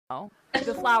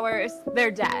The flowers,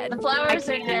 they're dead. The flowers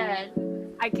are dead.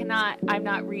 I'm not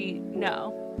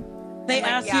no. They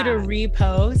asked you to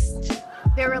repost.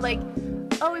 They were like,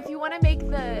 oh, if you want to make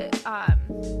the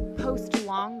post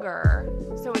longer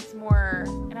so it's more,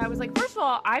 and I was like, first of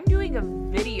all, I'm doing a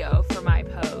video for my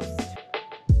post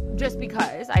just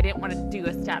because I didn't want to do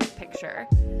a static picture.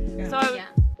 Yeah. So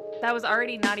that was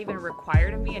already not even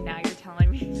required of me, and now you're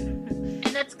telling me.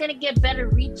 And that's gonna get better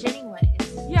reach anyways.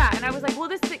 Yeah, and I was like, well,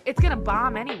 it's gonna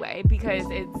bomb anyway because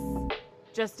it's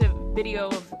just a video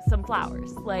of some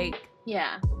flowers. Like,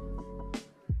 yeah.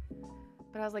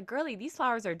 But I was like, girly, these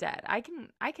flowers are dead. I can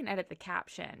edit the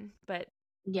caption, but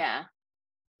yeah.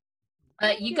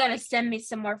 But you gotta send me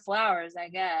some more flowers, I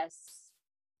guess.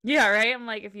 Yeah, right? I'm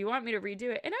like, if you want me to redo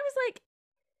it. And I was like,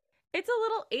 it's a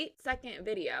little 8-second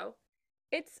video.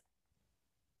 It's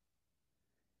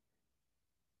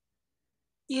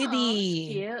cute.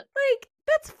 Like,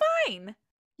 that's fine.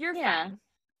 You're fine.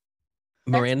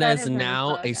 Miranda is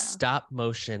now a stop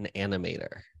motion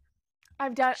animator.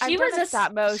 I've done a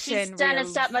stop motion. She's done a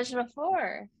stop motion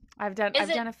before. I've done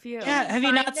a few. Yeah, have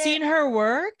you not seen her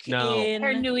work? No.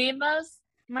 Her Nuimos?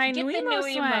 My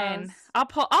Nuimos one. I'll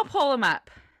pull them up.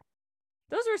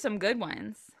 Those were some good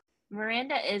ones.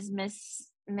 Miranda is Miss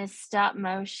Stop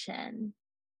Motion.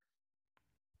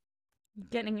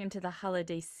 Getting into the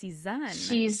holiday season.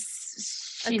 She's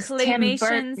a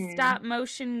claymation stop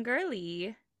motion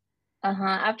girly.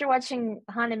 After watching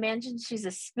Haunted Mansion, she's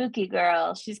a spooky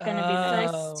girl. She's gonna be the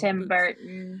next Tim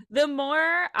Burton. The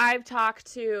more I've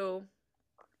talked to.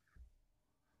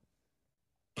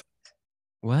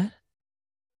 What?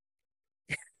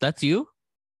 That's you?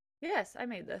 Yes, I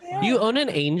made this. You own an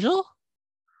angel?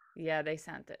 Yeah, they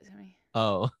sent it to me.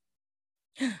 Oh.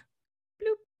 Bloop.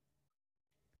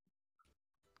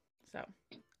 So,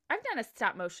 I've done a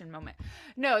stop motion moment.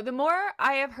 No, the more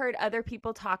I have heard other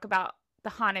people talk about the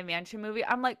Haunted Mansion movie,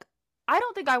 I'm like, I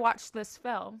don't think I watched this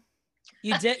film.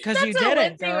 You did, because you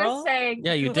didn't, girl.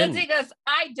 Yeah, you didn't. Lindsay goes,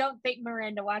 I don't think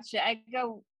Miranda watched it. I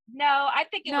go, no, I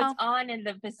think it was on in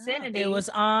the vicinity. It was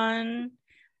on.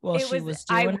 Well, she was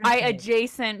doing I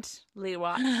adjacently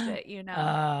watched it, you know.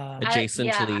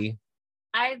 Adjacently.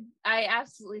 I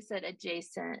absolutely said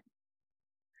adjacent.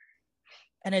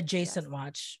 An adjacent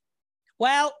watch.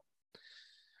 Well,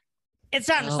 it's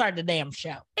time to start the damn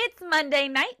show. It's Monday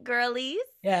night, girlies.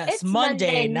 Yes, it's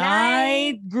Monday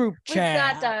night group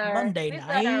chat. We've got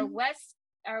our West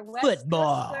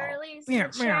football Coast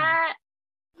girlies chat.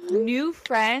 New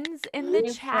friends in the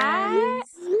chat.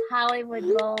 Friends, Hollywood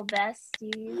Bowl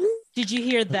besties. Did you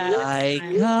hear that? Like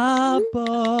a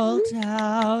bolt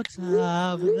out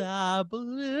of the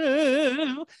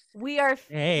blue. We are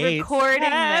recording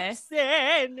this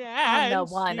on the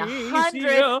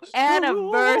 100th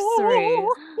anniversary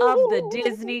of the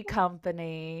Disney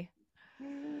company.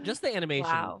 Just the animation.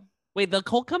 Wow. Wait, the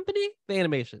whole company? The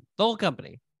animation. The whole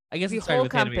company. I guess it started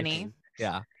with company.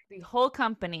 Yeah. The whole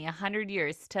company, 100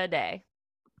 years today.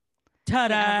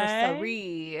 Ta-da!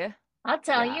 I'll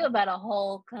tell you about a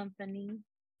whole company.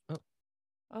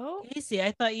 Oh, Casey,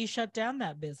 I thought you shut down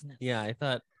that business. Yeah, I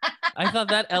thought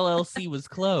that LLC was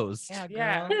closed.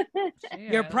 Yeah,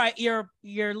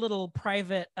 your little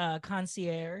private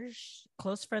concierge.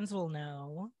 Close friends will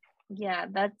know. Yeah,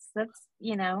 that's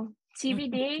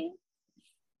TBD.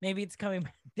 Maybe it's coming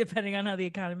back, depending on how the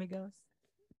economy goes.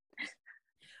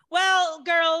 Well,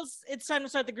 girls, it's time to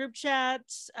start the group chat.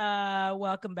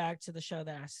 Welcome back to the show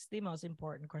that asks the most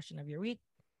important question of your week.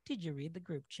 Did you read the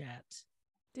group chat?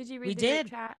 Did you read group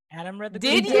chat? Adam read the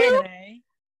group chat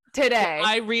today.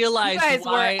 I realized you guys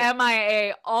were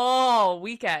MIA all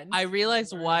weekend. I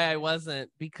realized why I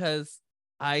wasn't, because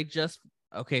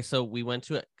so we went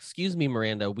to excuse me,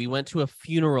 Miranda. We went to a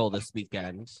funeral this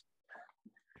weekend.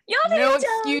 No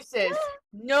excuses.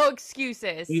 No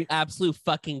excuses. You absolute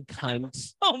fucking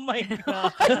cunt. Oh my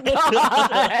god.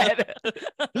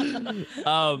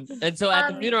 And so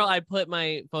at the funeral, I put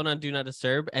my phone on Do Not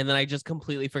Disturb, and then I just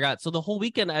completely forgot. So the whole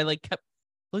weekend, I kept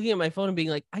looking at my phone and being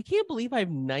like, I can't believe I have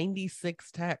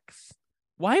 96 texts.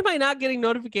 Why am I not getting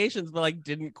notifications? But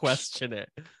didn't question it.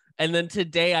 And then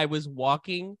today I was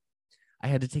walking. I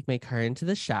had to take my car into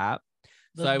the shop.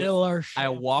 I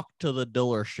walked to the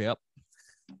dealership.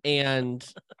 And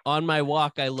on my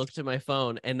walk, I looked at my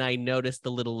phone and I noticed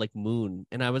the little moon,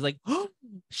 and I was like, "Oh,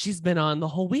 she's been on the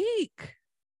whole week."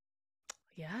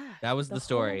 Yeah, that was the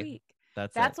story.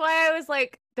 That's why I was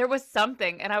like, there was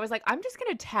something, and I was like, I'm just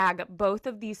gonna tag both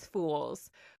of these fools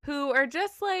who are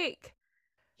just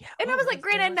and I was like,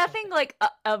 granted, nothing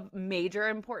of major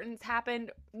importance happened,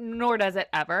 nor does it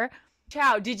ever,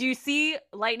 Chow, did you see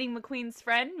Lightning McQueen's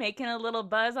friend making a little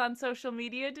buzz on social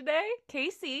media today?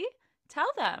 Casey, tell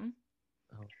them.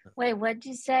 Oh, Wait, what'd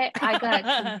you say? I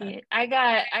got confused.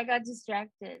 I got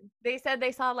distracted. They said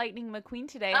they saw Lightning McQueen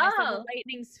today, and I said, well, Oh.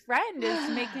 Lightning's friend is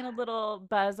making a little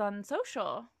buzz on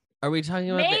social. Are we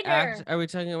talking about the act? Mater. Are we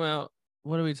talking about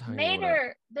what are we talking about?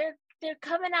 Mater, they're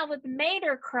coming out with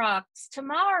Mater Crocs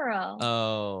tomorrow.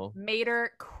 Oh,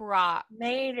 Mater Crocs.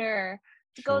 Mater.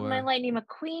 To go with my sure. Lightning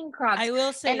McQueen Crocs. I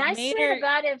will say, and I Mater... swear to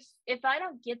God, if I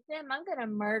don't get them, I'm gonna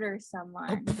murder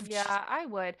someone. Yeah, I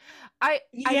would.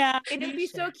 It'd be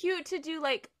so cute to do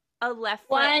like a left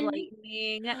foot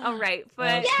lightning, a right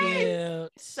foot. Yes!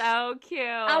 So cute.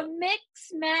 A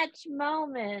mix match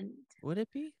moment. Would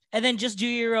it be? And then just do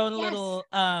your own little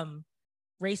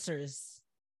racers.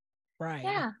 Right.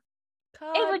 Yeah.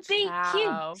 It would be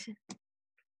cute.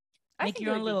 Make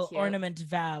your own little ornament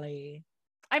valley.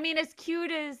 I mean, as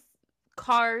cute as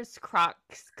Cars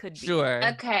Crocs could be. Sure.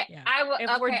 Okay. Yeah. I will.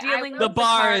 If we're dealing The with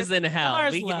bar is in hell.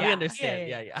 bar's We low. understand.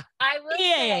 Yeah. Yeah. I will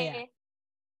say, Yeah.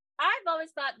 I've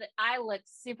always thought that I look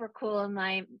super cool in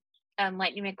my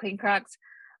Lightning McQueen Crocs.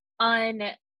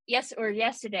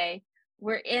 Yesterday,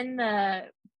 we're in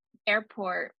the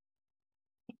airport,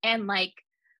 and like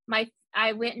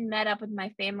I went and met up with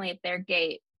my family at their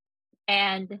gate,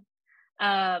 and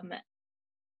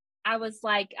I was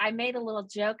like, I made a little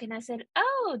joke and I said,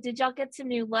 oh, did y'all get some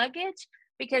new luggage?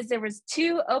 Because there was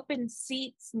 2 open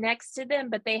seats next to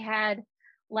them, but they had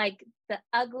like the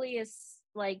ugliest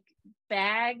like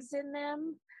bags in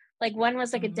them. Like one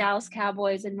was like a Dallas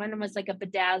Cowboys and one was like a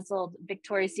bedazzled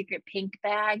Victoria's Secret pink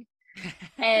bag.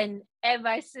 and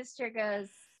my sister goes,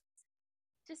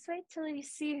 just wait till you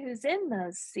see who's in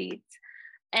those seats.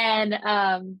 And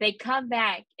they come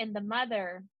back and the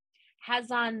mother has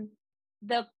on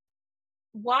the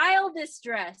wildest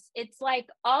dress. It's like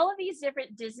all of these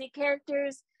different Disney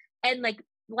characters, and like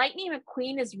Lightning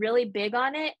McQueen is really big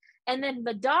on it. And then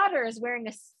the daughter is wearing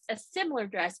a similar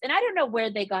dress. And I don't know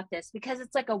where they got this because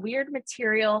it's like a weird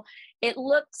material. It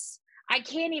looks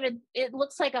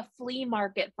like a flea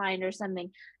market find or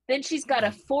something. Then she's got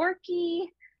a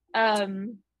Forky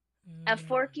fanny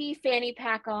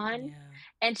pack on,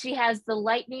 and she has the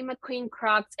Lightning McQueen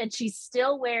Crocs, and she's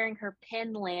still wearing her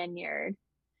pin lanyard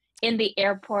in the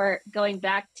airport going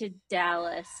back to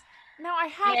Dallas. Now I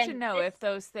have to know if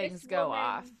those things go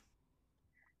off.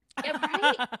 Yeah,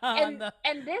 right?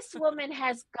 And this woman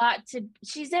has got to,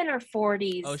 she's in her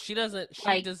 40s. Oh, she does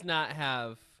not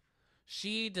have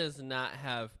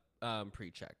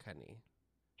pre-check, honey.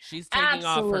 She's taking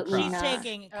off her Crocs. She's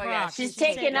taking Crocs. Yeah. She's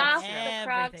taking off the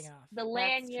Crocs, the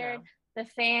lanyard, the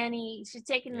fanny. She's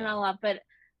taking it all off.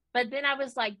 But then I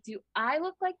was like, do I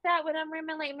look like that when I'm wearing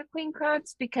my Lightning McQueen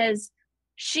Crocs? Because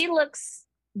she looks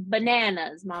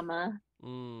bananas, mama.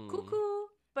 Cuckoo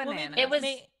bananas.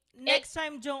 Next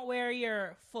time, don't wear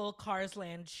your full Cars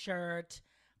Land shirt,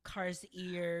 Cars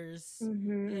ears,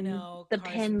 the Cars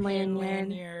pin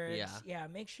lanyard. Yeah,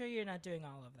 make sure you're not doing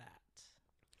all of that.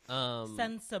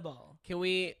 Sensible. Can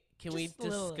we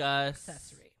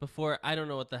discuss before? I don't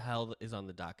know what the hell is on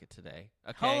the docket today.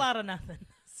 Okay, whole lot of nothing.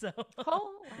 So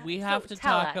we have to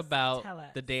talk about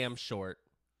the damn short.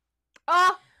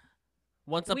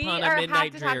 Once Upon a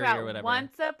Midnight Dreary or whatever.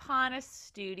 Once Upon a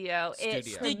Studio. It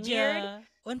premiered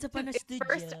Once Upon a Studio.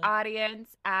 First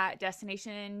audience at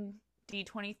Destination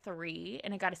D23,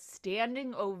 and it got a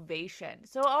standing ovation.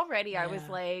 So already I was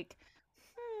like,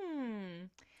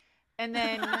 And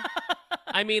then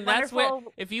I mean, that's where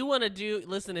if you want to do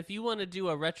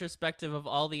a retrospective of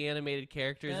all the animated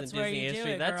characters in Disney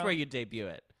history, that's where you debut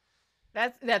it.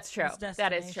 That's true.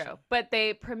 That is true. But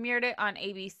they premiered it on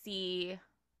ABC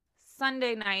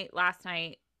Sunday night, last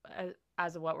night,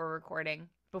 as of what we're recording,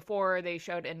 before they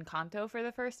showed Encanto for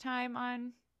the first time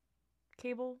on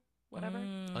cable, whatever.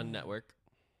 On network.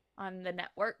 On the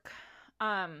network.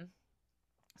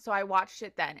 So I watched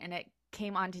it then, and it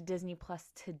came onto Disney Plus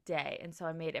today, and so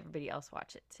I made everybody else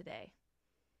watch it today.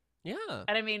 Yeah.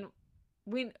 And I mean,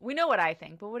 we know what I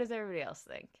think, but what does everybody else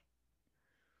think?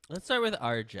 Let's start with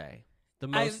RJ. The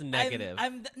most negative.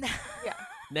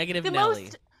 Negative the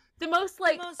Nelly. The most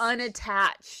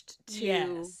unattached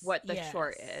to what the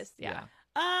short is. Yeah.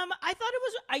 I thought it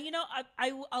was,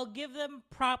 I'll give them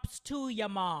props to your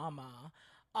mama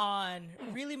on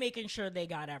really making sure they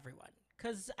got everyone.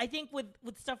 Because I think with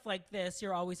stuff like this,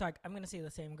 you're always like, I'm going to see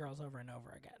the same girls over and over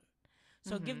again.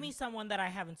 So give me someone that I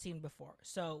haven't seen before.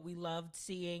 So we loved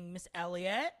seeing Miss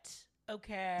Elliott.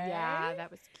 Okay. Yeah,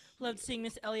 that was cute. Loved seeing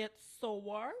Miss Elliott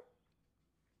Soar.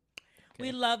 Okay.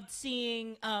 We loved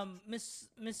seeing Miss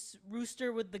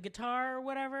Rooster with the guitar or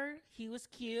whatever. He was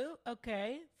cute.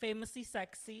 Okay. Famously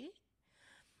sexy.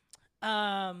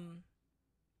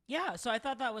 Yeah, so I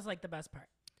thought that was like the best part.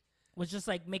 Was just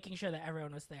like making sure that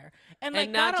everyone was there. And like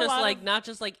not got a just lot like of, not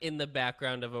just like in the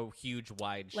background of a huge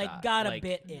wide like shot. got a like,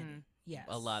 bit in. Yes.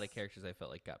 A lot of characters I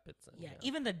felt like got bits in. Yeah,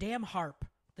 even the damn harp.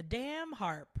 The damn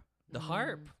harp. The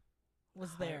harp was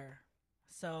there.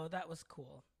 So that was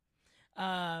cool.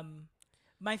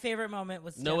 My favorite moment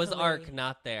was Noah's definitely- Ark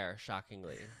not there,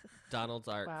 shockingly. Donald's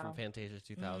Ark Wow. from Fantasia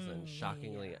 2000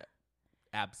 shockingly yeah. Just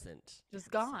absent.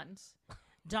 gone.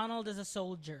 Donald is a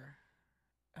soldier.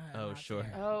 Oh, not sure.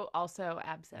 there. Oh, also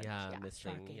absent. Yeah,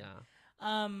 missing. shocking.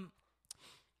 Yeah.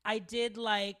 I did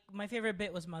like my favorite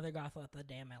bit was Mother Gothel at the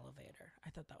damn elevator. I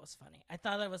thought that was funny. I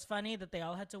thought it was funny that they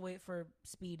all had to wait for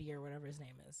Speedy or whatever his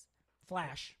name is,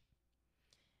 Flash,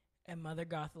 and Mother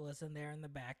Gothel is in there in the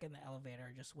back in the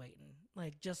elevator just waiting,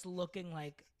 like just looking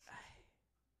like,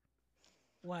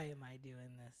 why am I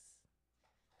doing this?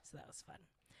 So that was fun.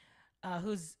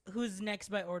 Who's next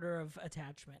by order of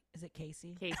attachment? Is it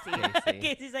Casey? Casey. Casey.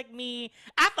 Casey's like me.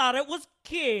 I thought it was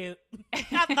cute.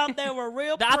 I thought they were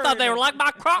real. I thought they were pretty. like my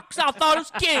Crocs. I thought it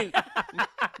was cute.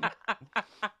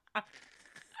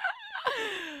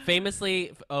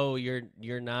 Famously,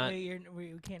 you're not. We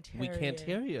can't hear We can't you.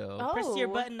 hear you. Oh. Press your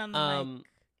button on the mic. Um,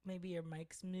 Maybe your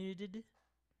mic's muted.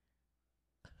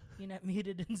 You're not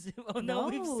muted in Zoom. Oh no,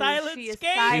 we've No, silenced she is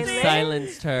Casey. We've Silence.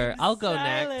 silenced her. I'll go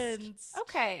next. Silence.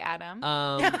 Okay, Adam.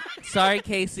 Sorry,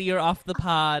 Casey, you're off the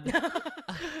pod.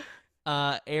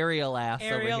 Ariel ass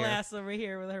Ariel over here. ass over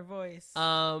here with her voice.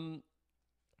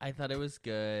 I thought it was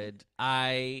good.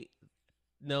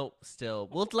 Still.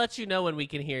 We'll let you know when we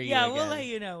can hear you yeah, again. we'll let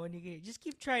you know when you get. Just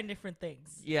keep trying different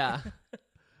things. Yeah.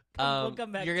 We'll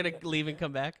come back. You're to gonna it. leave and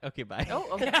come back? Okay, bye.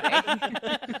 Oh, okay.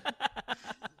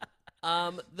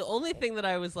 The only thing that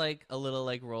I was like a little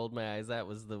like rolled my eyes at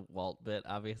was the Walt bit,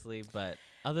 obviously, but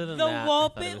other than The that,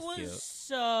 Walt I thought bit it was cute.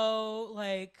 so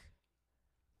like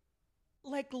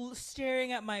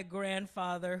staring at my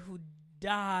grandfather who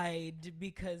died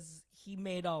because he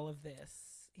made all of this,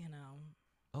 you know.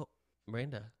 Oh,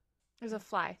 Miranda. There's a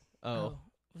fly. Oh.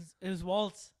 It was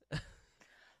Walt.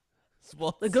 It's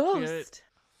Walt's The spirit. ghost.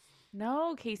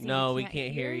 No, Casey. No, we we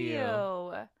can't hear you.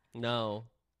 you. No.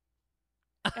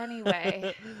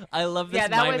 Anyway. I love this Yeah,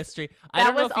 that was- mystery. I that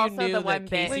don't know was if you also knew the that one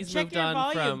bit. Wait, Casey's check moved your on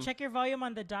volume. from Check your volume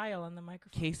on the dial on the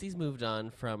microphone. Casey's moved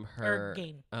on from Or her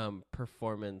gain.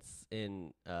 performance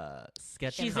in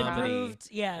sketch She's comedy, improved.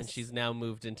 Yes. and she's now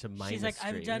moved into my She's like,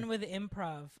 I'm done with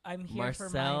improv. I'm here for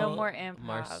my. Marcel. No more improv.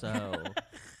 Marceau.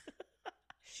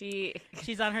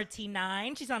 She's on her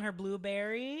T9. She's on her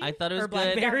blueberry. I thought it was or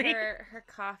good. Blackberry. her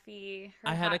coffee. Her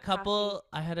I had a hot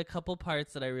coffee. couple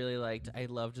parts that I really liked. I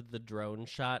loved the drone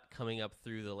shot coming up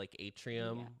through the like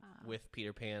atrium Yeah. with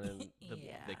Peter Pan and the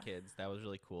Yeah. kids. That was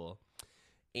really cool.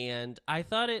 And I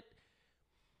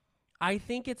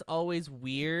think it's always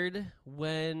weird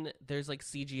when there's like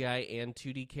CGI and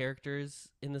 2D characters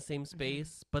in the same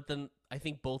space, but then I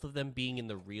think both of them being in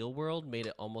the real world made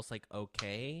it almost like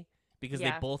okay because they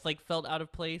Yeah. both like felt out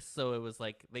of place, so it was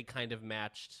like they kind of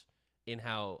matched in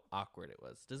how awkward it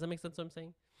was. Does that make sense what I'm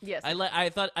saying? Yes. I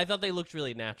thought they looked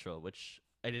really natural, which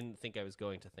I didn't think I was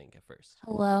going to think at first.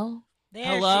 Hello. There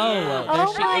Hello. she is. There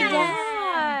Oh she my is.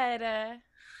 god.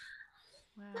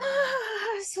 Wow.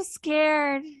 I'm so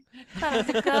scared. Thought it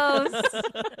was a ghost.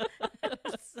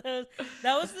 So,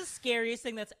 that was the scariest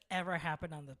thing that's ever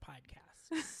happened on the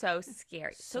podcast. So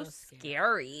scary. So So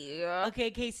scary.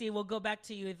 Okay, Casey, we'll go back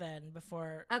to you then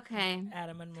before Okay.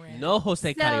 Adam and Miranda. No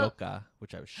Jose So- Carioca,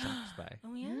 which I was shocked by.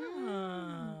 Oh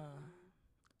yeah.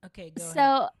 Okay, go ahead.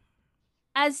 So,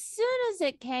 as soon as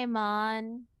it came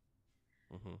on,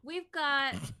 Mhm. we've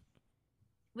got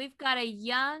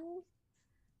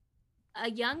a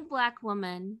young black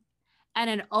woman and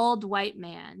an old white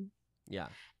man. Yeah.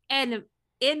 And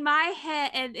in my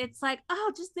head, and it's like,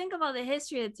 oh, just think about the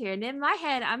history that's here. And in my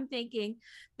head, I'm thinking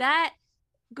that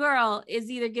girl is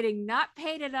either getting not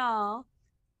paid at all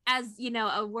as, you know,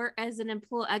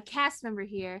 a cast member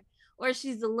here, or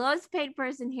she's the lowest paid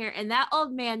person here, and that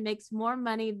old man makes more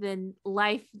money than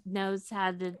life knows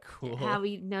how to Cool. how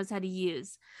he knows how to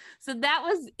use. So that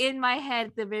was in my head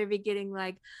at the very beginning,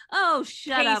 like, oh,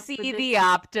 shut up. with Casey this- the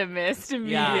optimist Yeah.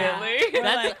 immediately. We're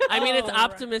That's, like, I mean, it's oh, right.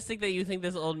 optimistic that you think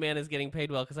this old man is getting paid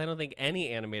well, because I don't think any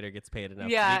animator gets paid enough.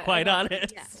 To Yeah, be quite I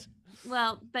honest. Yeah.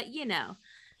 Well, but you know,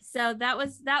 so that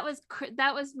was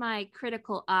my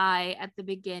critical eye at the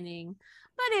beginning,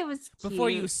 but it was cute. Before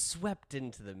you swept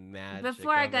into the magic.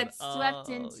 Before I of got it. swept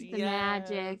Oh, into the yes.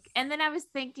 magic. And then I was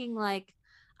thinking, like,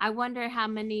 I wonder how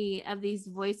many of these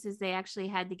voices they actually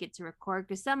had to get to record,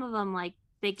 because some of them, like,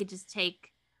 they could just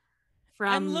take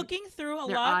from. I'm looking through a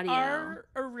their lot audio. are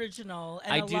original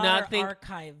and I a do lot not are think-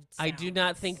 archived. I do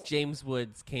not sounds. think James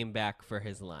Woods came back for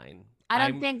his line. I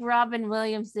don't I'm- think Robin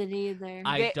Williams did either.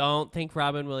 I don't think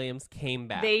Robin Williams came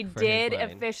back. They for did his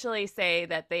line. officially say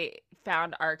that they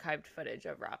found archived footage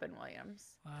of Robin Williams.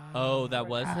 Wow. Oh, that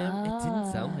was him. It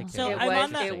didn't sound like him. So it I'm was,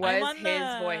 on the- it I'm was on his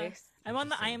the- voice. I'm on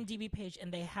the Interesting. IMDb page,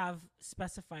 and they have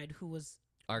specified who was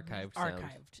Archived. Sound.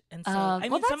 archived. And so, well, I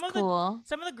mean, that's some of cool.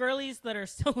 the girlies that are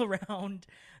still around,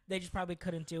 they just probably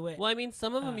couldn't do it. Well, I mean,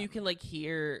 some of them you Um, can like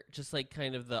hear just like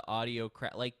kind of the audio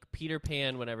like Peter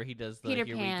Pan. Whenever he does the Peter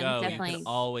 "Here Pan, We Go," you definitely. can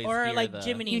always Or hear like the...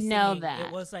 Jiminy You know singing. that.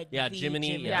 It was like Yeah, the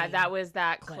Jiminy, Yeah, that was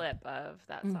that clip. clip of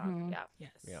that song. Mhm. Yeah.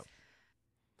 Yes. Yep.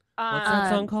 What's that Um,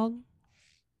 song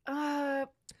called?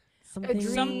 Something.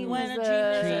 Some when a Dreams,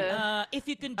 dream is, uh, if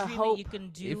you can a dream hope. it, you can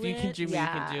do If it. you can dream it, you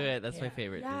can do Yeah. it. That's my Yeah.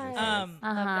 favorite Yes. Disney song.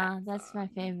 Uh huh. that That's my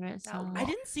favorite That song. I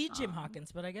didn't see Jim Oh.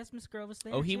 Hawkins, but I guess Miss Girl was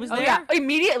there. Oh, he too. was Oh there? yeah,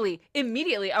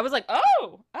 immediately. I was like,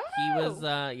 oh. He was,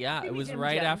 yeah. It Maybe was Jim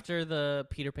right Jim. after the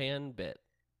Peter Pan bit,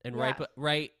 and Yeah.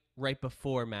 right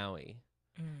before Maui.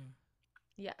 Mm.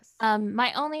 Yes.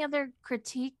 My only other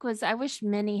critique was I wish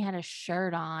Minnie had a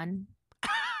shirt on.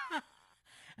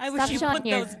 I wish Stop you showing put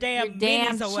your- those damn your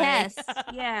damn minis away. chest.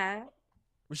 Yeah.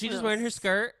 Was she just Little wearing her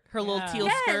skirt, her little Yeah. teal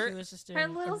Yes. She skirt? was just Her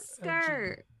doing little a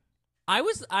skirt. I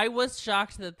was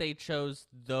shocked that they chose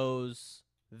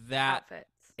that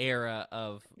Outfits. era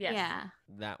of Yes. Yeah.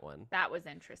 that one. That was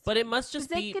interesting. But it must just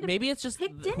 'Cause they be could've maybe it's just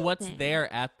picked what's anything.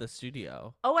 there at the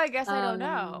studio. Oh, I guess I don't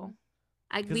know.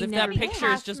 Because we if that never picture is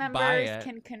Cast just members buy it.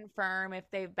 can confirm if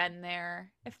they've been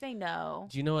there, if they know.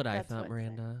 Do you know what I That's thought, what's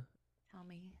Miranda? Tell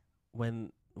me.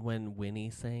 When Winnie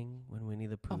sang, when Winnie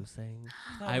the Pooh sang,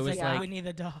 That I was like- Winnie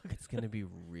the dog. it's gonna be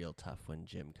real tough when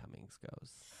Jim Cummings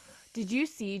goes. Did you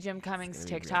see Jim Cummings' gonna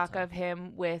be real TikTok tough. of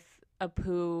him with a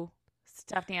Pooh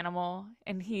stuffed animal,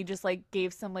 and he just like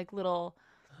gave some like little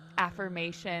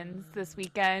affirmations this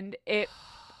weekend? It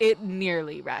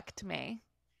nearly wrecked me.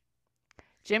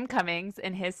 Jim Cummings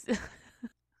and his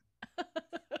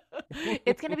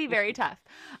it's gonna be very tough.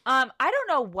 I don't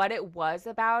know what it was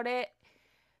about it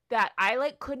that I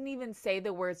like couldn't even say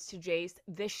the words to Jace.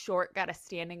 This short got a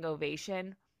standing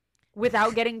ovation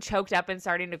without getting choked up and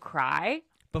starting to cry.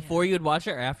 Before you'd watch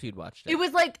it or after you'd watched it? It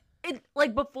was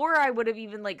like before I would have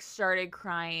even like started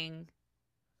crying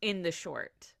in the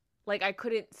short. Like I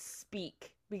couldn't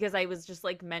speak because I was just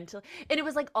like mental. And it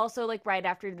was like also like right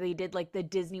after they did like the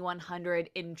Disney 100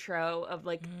 intro of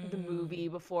like the movie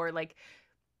before like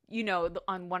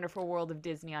on Wonderful World of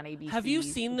Disney on ABC. Have you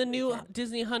seen the this new weekend.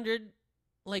 Disney 100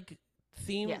 like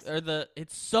theme Yes. or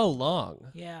it's so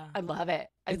long. Yeah. I love it.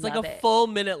 It's love like a it. full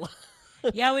minute long.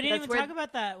 Yeah, we didn't That's even where- talk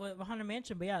about that with Haunted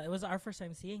Mansion, but yeah, it was our first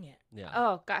time seeing it. Yeah.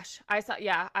 Oh gosh, I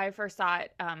first saw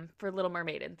it for Little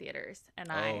Mermaid in theaters, and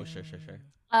Oh, sure.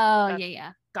 Oh, That's-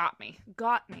 yeah. got me. She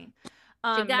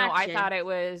No, got I you. thought it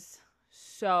was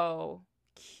so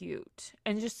cute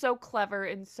and just so clever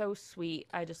and so sweet.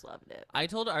 I just loved it. I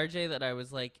told RJ that I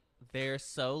was like, they're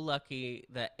so lucky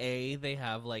that A, they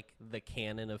have like the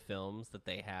canon of films that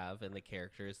they have and the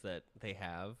characters that they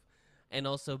have, and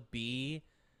also B,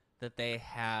 that they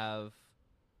have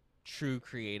true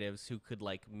creatives who could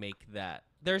like make that.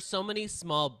 There's so many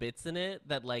small bits in it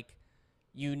that like,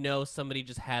 somebody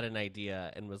just had an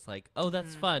idea and was like, oh,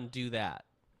 that's fun, do that.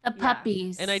 The Yeah.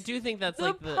 puppies. And I do think that's The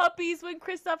like the puppies, when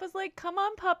Kristoff was like, "Come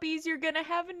on, puppies, you're gonna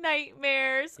have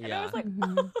nightmares," and I Yeah. was like,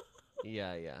 Mhm.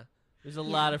 yeah. There's a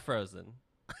lot of Frozen.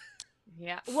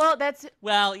 "Yeah." Well, that's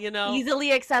Well,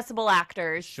 easily accessible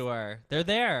actors. sure, they're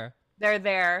there. They're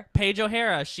there. Paige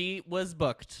O'Hara, she was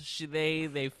booked. They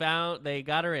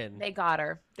got her in. They got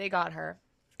her. They got her.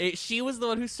 She was the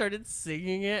one who started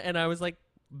singing it, and I was like,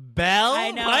 Belle?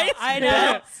 I know, Why is I know.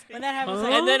 Belle When that happens,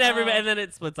 singing? like, And then oh. and then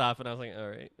it splits off, and I was like, all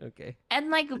right, okay. And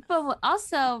like,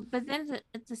 but then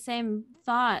it's the same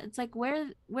thought. It's like, where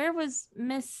was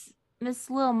Miss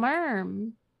Little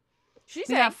Merm? She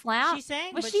We got sang. Flout. She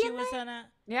sang, Was but she she in was there? on a.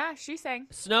 Yeah, she sang.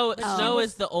 Snow But she Snow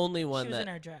was- is the only She one was in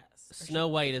that her dress. or Snow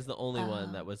White is the only one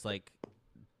Oh. that was like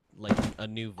a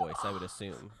new voice, I would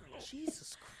assume. something.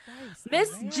 Jesus Christ.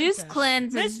 Miss Amanda. Juice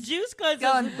Cleanse Miss is Juice Cleanse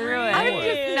going is through it. real. I'm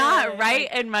just not right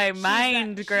in my She's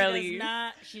mind, not, girlies.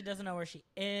 She doesn't know where she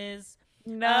is.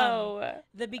 No.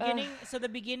 The beginning. So the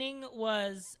beginning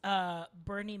was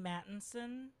Bernie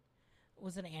Mattinson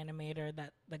was an animator,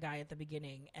 that the guy at the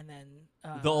beginning, and then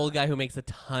The old guy who makes a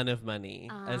ton of money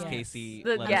as Yes. Casey.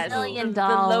 The, let us yes, know. million the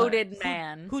dollars. loaded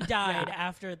man. who died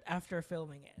after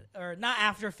filming it, or not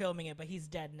after filming it, but he's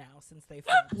dead now since they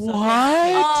filmed. So What?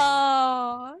 they-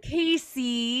 Oh,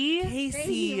 Casey. may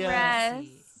he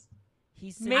rest.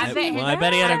 He's Maybe- I bet Well, I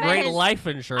bet he had I a bet great his- life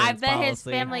insurance I bet his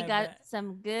policy. family I got bet.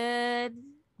 some good.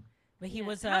 But he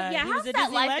was yeah, he was how's a that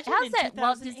Disney life? legend How's in that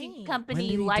Walt 2008. Disney When Company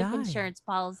did he life die? insurance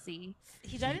policy?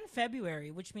 He died in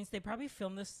February, which means they probably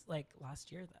filmed this like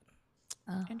last year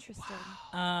then. Oh. Interesting.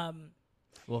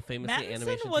 Well, famously, Mattinson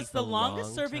animation was takes the a long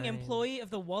longest-serving time. employee of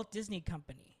the Walt Disney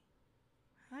Company.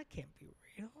 That can't be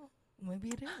real. Maybe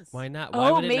it is. Why not? Why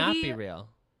Oh, would it not maybe- be real?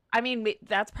 I mean,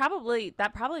 that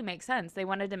probably makes sense. They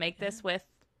wanted to make this with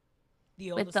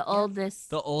The With oldest, the oldest.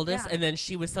 The oldest, Yeah. and then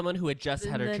she was someone who had just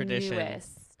had her the tradition.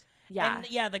 newest. Yeah.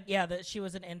 And she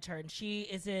was an intern. She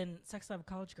is in Sex Life of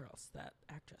College Girls. That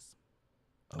actress.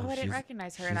 Oh, I didn't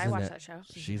recognize her, and she's I an watched a- that show.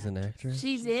 She's an actress.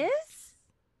 She is.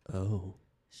 Oh.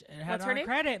 It had What's her on name?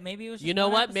 credit. Maybe it was. Just You know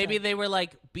one what? Maybe episode. they were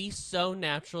like, be so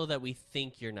natural that we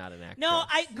think you're not an actress. No,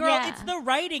 girl, Yeah. it's the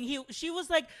writing. She was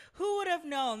like, who would have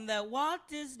known that Walt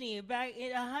Disney back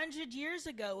 100 years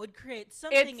ago would create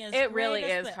something It really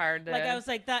great as is that? hard to. Like I was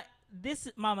like that.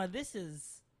 Mama, this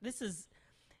is.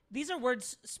 These are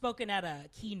words spoken at a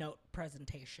keynote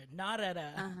presentation, not at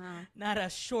a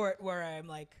short where I'm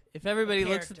like. If everybody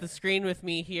looks at character. the screen with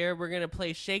me here, we're going to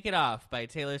play Shake It Off by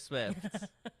Taylor Swift.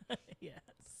 Yes,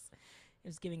 it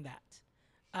was giving that.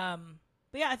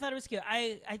 But yeah, I thought it was cute.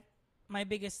 My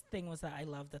biggest thing was that I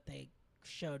love that they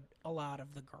showed a lot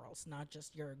of the girls, not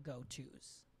just your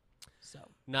go-tos. So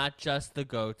Not just the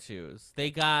go-tos. They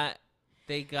got.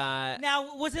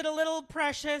 now, was it a little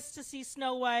precious to see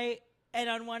Snow White? And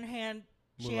on one hand,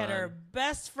 she had her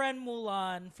best friend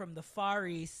Mulan from the Far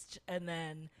East, and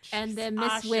then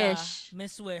Miss Wish.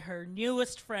 her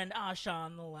newest friend Asha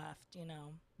on the left. You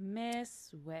know, Miss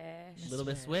Wish. Little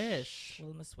Miss Wish.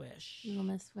 Little Miss Wish. Little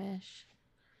Miss Wish.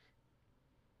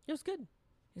 It was good.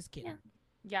 It's cute. Yeah.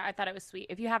 Yeah, I thought it was sweet.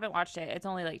 If you haven't watched it, it's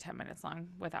only like 10 minutes long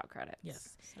without credits. Yes.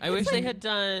 So- I wish they had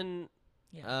done.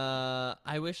 Yeah.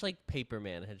 I wish like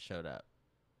Paperman had showed up.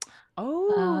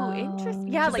 Oh, interesting.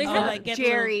 Yeah, 'Cause like, they had, like, get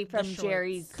Jerry the from shorts.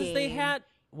 Jerry's Because Game. they had.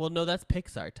 Well, no, that's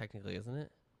Pixar technically, isn't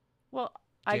it? Well,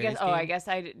 I Jerry's guess. Oh, I Game. guess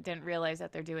I didn't realize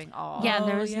that they're doing all. Yeah,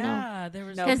 there Oh, was no- yeah, there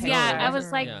was no Because, yeah, I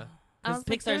was like- Yeah. I Because was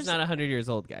like, Pixar's there's- not 100 years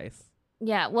old, guys.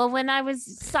 Yeah. Well, when I was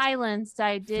silenced,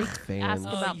 I did Fans.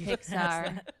 ask about you asked Pixar.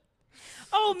 that.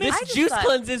 Oh, This I just juice thought-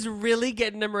 cleanse is really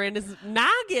getting to Miranda's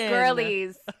noggin.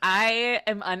 Girlies, I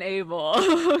am unable.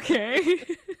 Okay.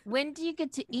 When do you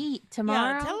get to eat?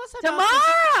 Tomorrow? Yeah, tell us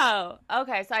about Tomorrow.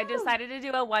 Okay, so I decided to do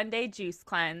a 1-day juice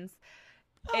cleanse.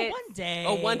 Oh, It's- one day.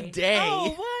 Oh, one day. Oh,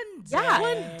 one day. Yeah.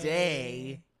 One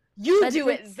day. You But do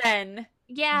it, it's- Zen.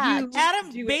 Yeah. You-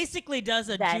 Adam do it basically does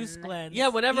a then. juice cleanse. Yeah,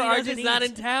 whenever He Arjun's doesn't not eat.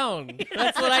 in town.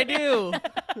 That's what I do.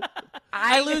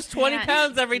 I lose 20 can't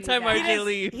pounds every do time that. He RJ does,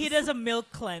 leaves. he does a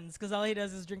milk cleanse because all he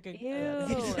does is drink a Ew.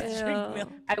 he just drink Ew. milk.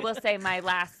 I will say my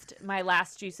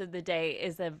last juice of the day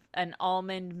is an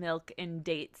almond milk and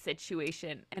date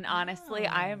situation, and honestly,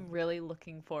 I am really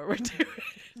looking forward to it.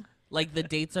 Like the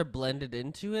dates are blended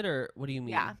into it, or what do you mean?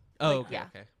 Yeah. Oh, Like, okay, yeah.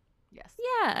 okay. Yes.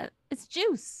 Yeah. It's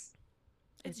juice.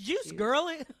 It's juice, girl.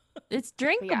 It's But yeah,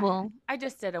 drinkable. I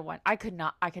just did a one. I could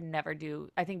never do.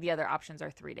 I think the other options are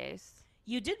 3 days.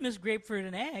 You did miss grapefruit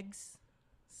and eggs,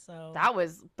 so That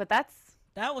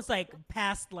was like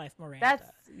past life Miranda. past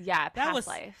that was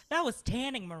life. that was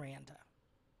tanning Miranda.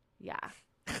 Yeah.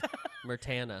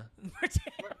 Myrtana.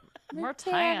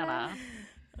 Mortana.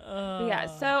 But yeah,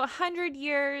 so 100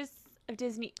 years of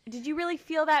Disney. Did you really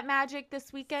feel that magic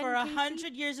this weekend? for Casey?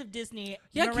 100 years of Disney,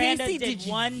 Yeah, Miranda Casey, did did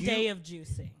one you- day of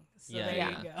juicing. So Yeah, there yeah.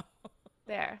 you go.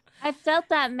 There. I felt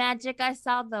that magic. I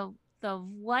saw the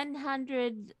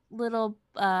 100 little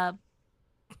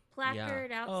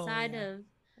placard outside yeah.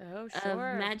 Oh, of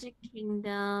sure. Magic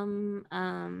Kingdom.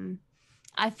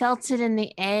 I felt it in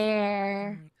the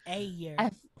air. A year.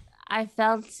 I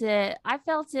felt it. I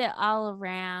felt it all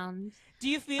around. Do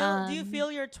you feel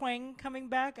Um, your twang coming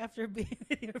back after being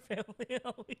with your family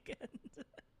all weekend?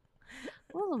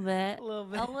 A little bit. A little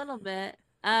bit. A little bit.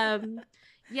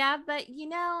 Yeah, but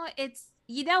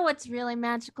what's really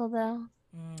magical though?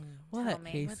 Tell What,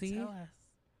 me. Casey? Tell us.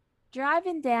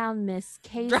 Driving down Miss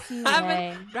Casey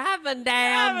Way Driving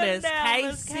down Miss down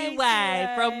Miss Casey Casey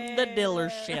Way from the Way.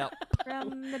 dealership.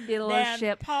 from the Down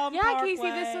dealership. Palm Yeah, Casey,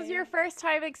 this Parkway. was your first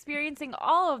time experiencing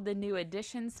all of the new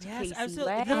additions to Yes, Casey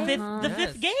absolutely. Way. The fifth, Uh-huh. the Yes.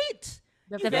 fifth gate.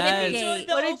 The The fifth Yes. gate.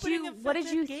 The What did opening you of What did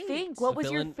Fifth you Gate. think? What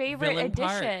was your favorite Villain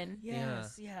Park. addition?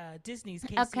 Yes, yeah. Disney's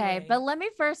Casey Okay, Way. but let me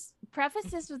first preface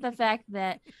this with the fact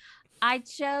that I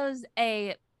chose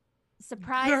a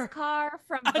surprise Girl. car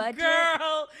from a budget.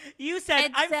 girl, you said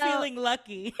And I'm so- feeling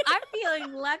lucky, I'm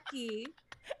feeling lucky.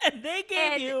 and they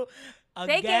gave And- you A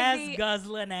They gave gas me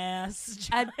guzzling ass.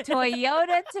 a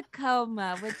Toyota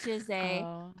Tacoma, which is a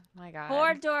Oh my god.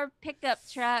 4-door pickup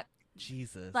truck.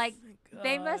 Jesus. Like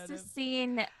they must have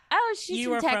seen. Oh, she's You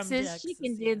from are from Texas. She Texas,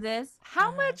 can do yes. this. How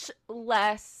Uh-huh. much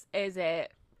less is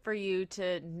it for you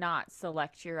to not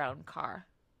select your own car?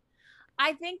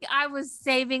 I think I was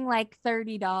saving like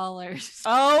 $30.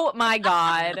 Oh my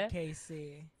god.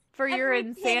 Casey. For your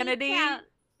Every penny insanity? counts.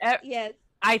 Eh, Yes.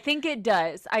 I think it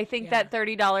does. I think Yeah. that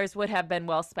 $30 would have been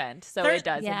well spent. So it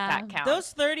does Yeah. in fact count.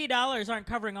 Those $30 aren't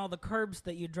covering all the curbs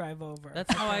that you drive over.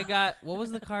 That's how I got. What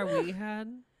was the car we had?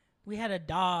 We had a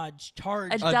Dodge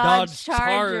Charger. A Dodge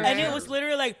Charger. And it was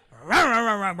literally like,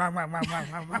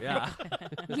 Yeah.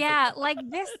 Yeah, like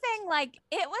this thing, like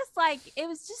it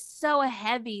was just so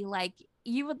heavy. Like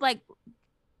you would like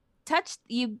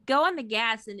you go on the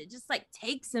gas and it just like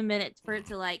takes a minute for it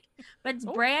to like, but it's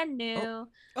brand new.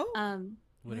 oh,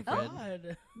 Winifred.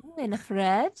 God.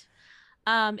 Winifred.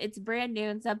 It's brand new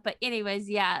and stuff. But anyways,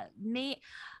 yeah, me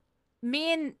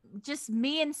and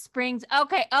Springs.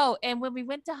 Okay. Oh, and when we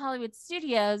went to Hollywood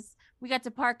Studios, we got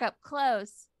to park up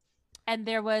close, and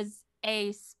there was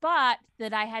a spot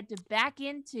that I had to back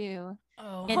into.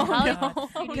 Oh, In no. Hollywood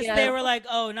Because Studios they were like,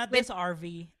 oh, not with this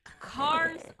RV.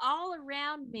 Cars all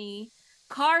around me,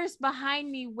 cars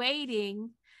behind me waiting.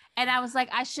 And I was like,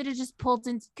 I should have just pulled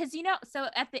in, because so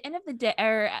at the end of the day,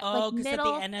 or Oh, like because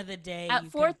middle at the end of the day, at you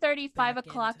can 4:30, 5 back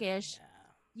o'clock into- ish,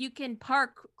 you can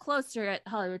park closer at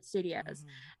Hollywood Studios. Mhm.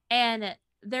 And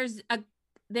there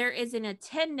is an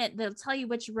attendant that'll tell you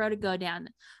which row to go down,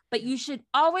 but you should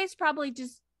always probably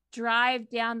just drive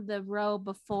down the row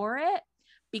before it,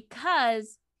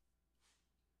 because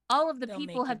all of the They'll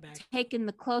people make you have back taken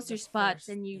the closer the spots, first,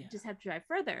 and you yeah. just have to drive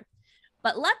further.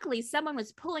 But luckily someone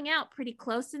was pulling out pretty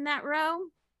close in that row,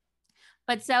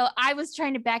 but so I was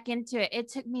trying to back into it. It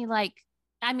took me like,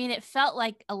 I mean, it felt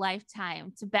like a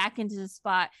lifetime to back into the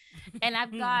spot. And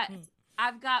I've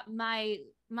got my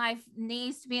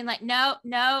niece being like, no,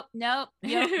 you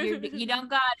don't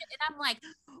got it. And I'm like,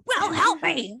 well, help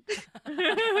me.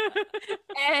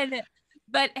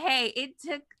 But hey, it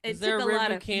took Is there a a lot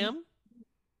river of cam?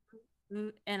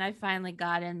 and I finally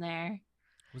got in there.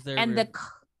 Was there? And a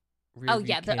oh rear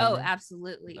yeah, view oh camera?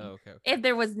 absolutely. Oh, okay. If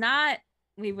there was not,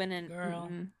 we wouldn't. Girl.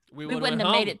 We would've wouldn't went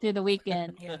have made home. it through the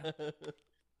weekend. Yeah.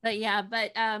 But yeah,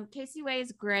 Casey Way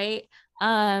is great.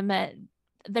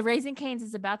 The Raising Cane's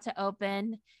is about to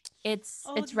open. It's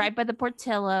Oh, right by the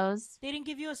Portillos. They didn't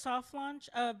give you a soft launch,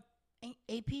 AP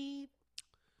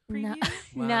No, preview?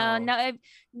 Wow.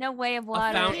 no way of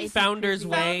water. found- Founder's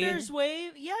Way. Founder's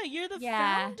Way. Yeah, you're the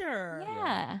Yeah. founder.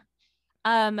 Yeah.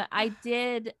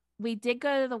 We did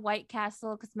go to the White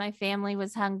Castle because my family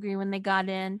was hungry when they got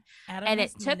in. Adam And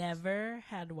has it took- never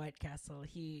had White Castle.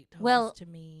 He told Well, us to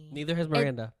me. Neither has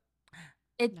Miranda.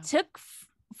 It No. took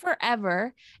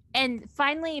forever, and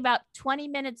finally about 20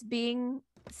 minutes being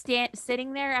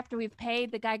sitting there after we've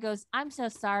paid, the guy goes, I'm so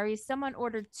sorry, someone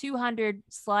ordered 200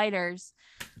 sliders,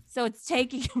 so it's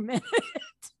taking a minute.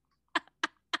 A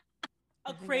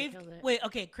I think I crave. killed it. Wait,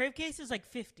 okay. Crave case is like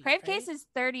 50. Crave right? case is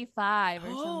 35 or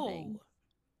something. Oh.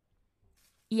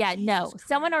 Yeah, no, Jesus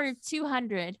someone Christ. ordered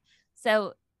 200,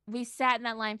 so we sat in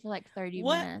that line for like 30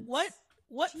 minutes.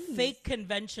 What Jeez. fake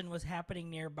convention was happening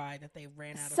nearby that they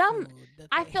ran out Some- of food? that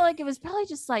I they- feel like it was probably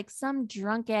just like some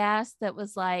drunk ass that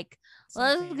was like,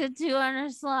 let's something. get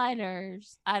 200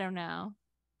 sliders. I don't know.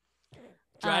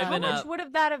 How Driving much up. would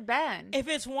have that have been? If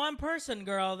it's one person,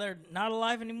 girl, they're not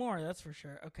alive anymore. That's for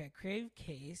sure. Okay, crave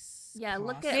case. Yeah,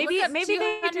 look process. at Maybe- look up maybe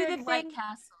they do the 200 White thing-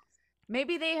 Castles.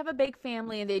 Maybe they have a big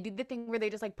family and they do the thing where they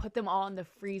just like put them all in the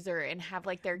freezer and have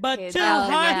like their But kids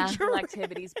 200. school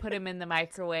activities, put them in the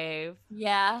microwave.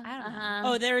 Yeah. I don't know.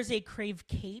 Oh, there is a crave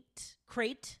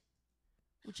crate,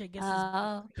 which I guess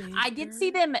Oh, is I did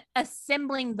see bigger. them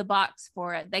assembling the box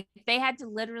for it. They had to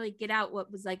literally get out what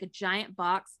was like a giant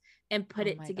box and put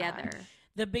Oh it my together. God.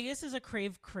 The biggest is a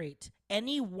crave crate.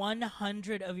 Any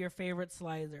 100 of your favorite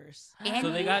sliders. And-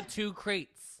 So they got 2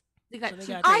 crates. They got So they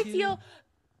two got I two- feel,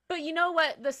 but you know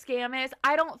what the scam is?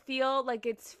 I don't feel like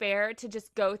it's fair to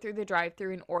just go through the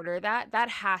drive-through and order that. That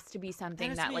has to be something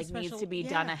has to that be a like needs special- to be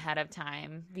done yeah. ahead of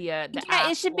time via the Yeah,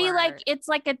 app it should be or- like it's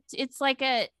like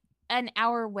an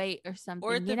hour wait or something.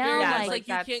 Or at the you know, very Yeah, least, like like you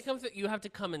that's- can't come through. You have to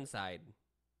come inside.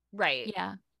 right.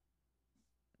 yeah.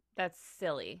 That's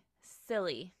silly.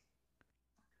 Silly.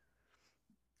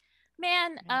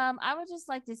 Man, I would just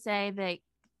like to say that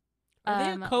Are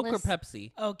they a Coke or listen-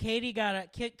 Pepsi? Oh, Katie got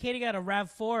a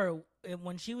RAV4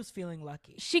 when she was feeling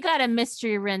lucky. she got a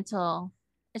mystery rental.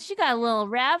 And she got a little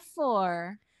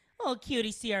RAV4. Oh,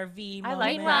 cutie CRV. I like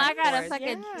moment. Meanwhile, I got a RAV4s,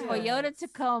 fucking yes. Toyota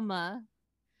Tacoma.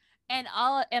 And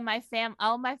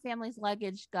all my family's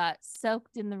luggage got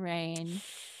soaked in the rain.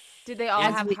 Did they all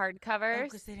As have we-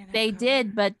 hardcovers? 'cause they didn't have They cover.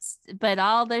 did, but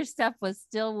all their stuff was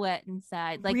still wet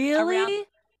inside. Like around Really?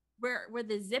 where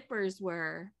the zippers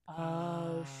were,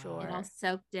 Oh, sure. it all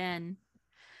soaked in.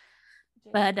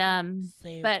 But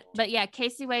Saved. but yeah,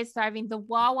 Casey Way is thriving. The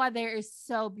Wawa there is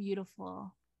so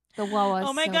beautiful. The Wawa is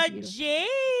Oh my so God, beautiful. Jace!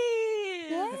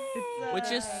 Yay. Which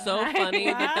is so funny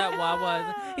that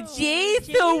Wawa. Jace,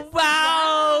 Jace,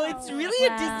 wow! It's wow. really a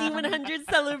Wow. Disney 100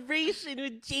 celebration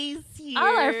with Jace here.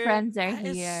 All our friends are That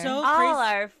is here. so All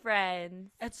crazy. our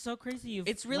friends. That's so crazy. You've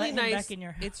It's really let him nice. Back in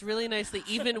your house. It's really nicely.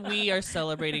 Even we are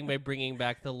celebrating by bringing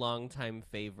back the longtime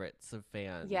favorites of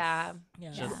fans. Yeah.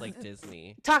 Yeah. Just like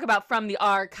Disney. Talk about from the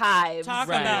archives. Talk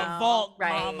Right. about vault,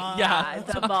 Right. mama. Yeah.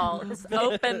 The vault.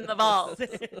 Open the vault.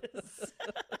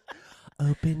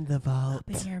 Open the vault.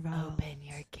 Open your vault. Open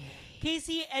your gate.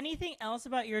 Casey, anything else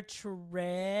about your trip?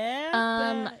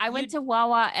 I went to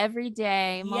Wawa every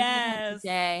day, multiple times a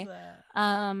day.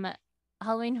 Yes.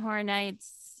 Halloween Horror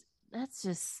Nights.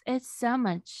 It's so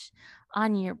much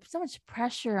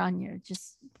pressure on your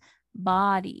just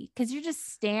body because you're just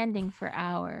standing for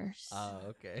hours. Oh,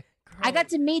 okay. I got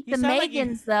to meet You the sound like you-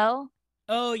 Megans though.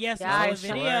 Oh yes, Yeah, I I, saw a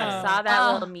sure. video. I saw that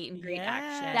Oh, little meet and greet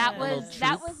action. That Little was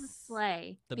troop. a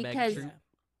sleigh The Meg because troop.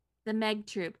 the Meg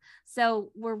troop.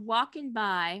 So we're walking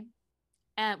by,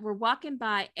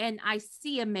 and I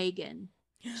see a Megan.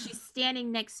 She's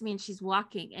standing next to me and she's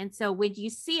walking. And so when you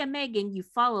see a Megan, you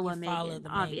follow a You follow Megan, the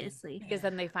Megan. obviously. Because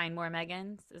then they find more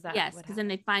Megans. Is that Yes, what because then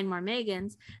they find more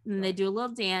Megans and then they do a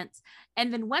little dance.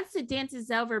 And then once the dance is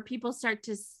over, people start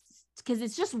to, because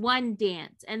it's just one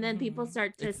dance. And then people Mhm.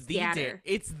 start to It's scatter.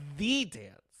 It's the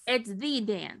dance. It's the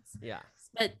dance. Yeah.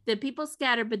 But the people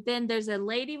scatter. But then there's a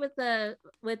lady with a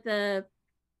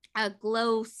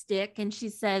glow stick, and she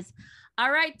says, "All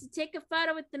right, to take a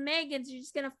photo with the Megans, you're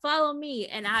just gonna follow me."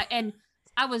 And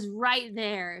I was right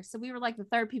there, so we were like the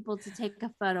third people to take a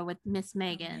photo with Miss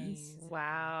Megans. Amazing.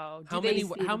 Wow. How Do they-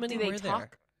 many do they were there?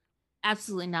 talk?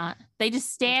 Absolutely not. They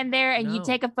just stand there and you No.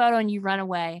 take a photo and you run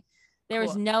away. There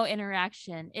was Cool. no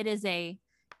interaction. It's a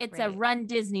Great. Run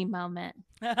Disney moment.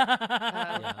 Oh,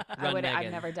 Yeah. I've Run,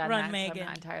 never Megan. done Run, that, so Megan. I'm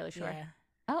not entirely sure. Yeah.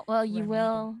 Oh well, you Run,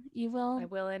 will. You I will.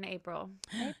 will in April.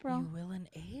 April. You will in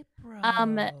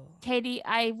April. Katie,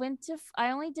 I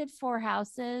only did 4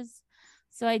 houses.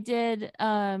 So I did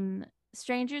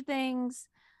Stranger Things,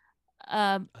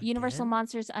 Universal Again?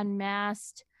 Monsters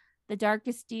Unmasked, The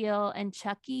Darkest Deal, and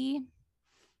Chucky.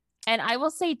 And I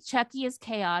will say Chucky is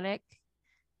chaotic.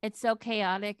 It's so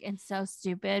chaotic and so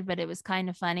stupid, but it was kind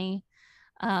of funny.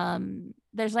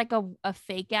 There's like a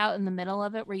fake out in the middle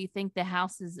of it where you think the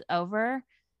house is over.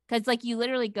 Cause like you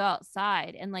literally go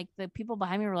outside and like the people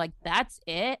behind me were like, "That's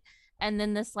it." And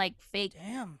then this like fake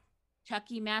Damn.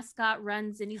 Chucky mascot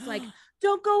runs and he's like,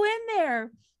 "Don't go in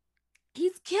there.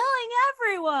 He's killing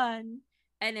everyone."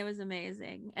 And it was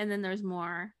amazing. And then there's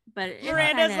more. But it's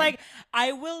Miranda's kinda- like,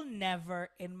 I will never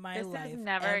in my This is life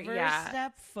never- ever yeah.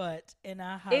 step foot in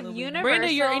a Halloween. Universal-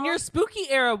 Brenda, you're in your spooky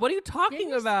era. What are you talking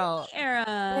You're about? era.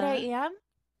 But I am?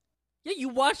 Yeah, you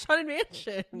watched Haunted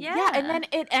Mansion. Yeah. And then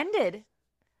it ended.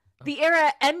 The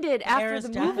era ended after era's the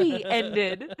done. movie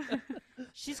ended.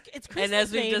 It's Christmas, And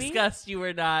as we've baby. discussed, you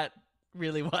were not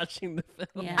really watching the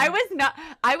film. Yeah.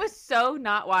 I was so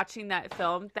not watching that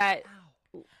film that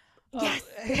yes,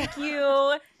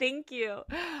 thank you.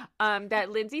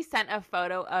 That Lindsay sent a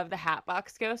photo of the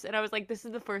Hatbox Ghost, and I was like, this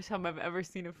is the first time I've ever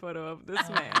seen a photo of this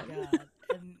Oh man. my God.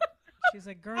 And she's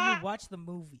like, girl, you watch the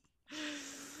movie.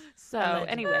 So Allegedly.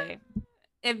 anyway,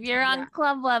 If you're on Yeah.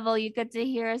 club level, you get to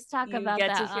hear us talk You about get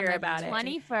that to hear on the about it.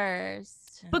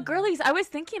 21st. but girlies, I was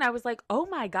thinking, I was like, oh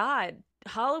my God,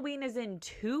 Halloween is in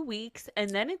 2 weeks,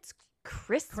 and then it's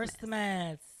Christmas.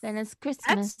 Christmas. Then it's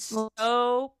Christmas. That's Well,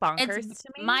 so bonkers it's to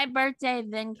me. my birthday,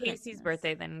 then Casey's Christmas.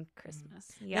 birthday, then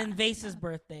Christmas. Yeah. Then Vase's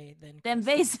birthday. Then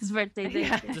Vase's birthday. Then Yeah.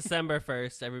 Christmas. December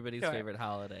 1st, everybody's Sure. favorite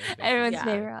holiday. Everyone's Yeah.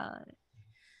 favorite holiday.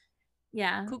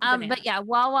 Yeah. Cuckoo But banana. yeah,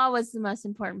 Wawa was the most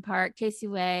important part. Casey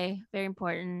Way, very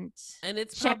important. And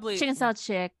it's Chick, probably, chicken salad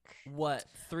chick. what,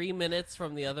 3 minutes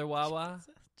from the other Wawa?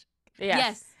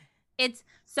 Yes. It's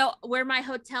so where my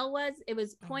hotel was, it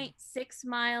was Mhm. 0.6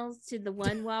 miles to the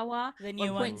one Wawa, Then or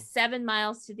you went. 0.7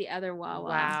 miles to the other Wawa.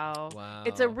 Wow. Wow.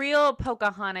 It's a real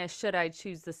Pocahontas, should I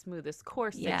choose the smoothest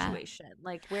course Yeah. situation.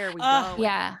 Like, where are we Oh, going?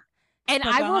 Yeah. And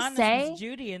I will Pocahontas say was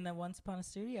Judy in the Once Upon a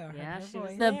Studio. I heard Yeah, her she was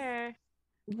voice. The- there.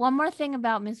 one more thing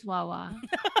about Miss Wawa,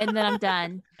 and then I'm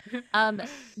done.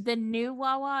 The new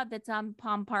Wawa that's on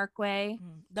Palm Parkway,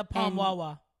 The Palm and-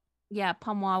 Wawa.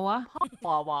 Pumwawa.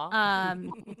 Wawa.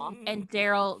 And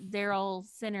Daryl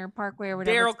Center Parkway or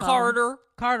whatever. Daryl it's called. Carter.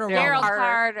 Daryl Carter.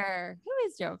 Carter. Who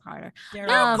is Daryl Carter?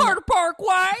 Daryl Carter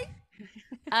Parkway.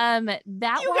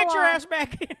 That You get your Wawa- ass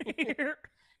back here.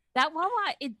 That Wawa,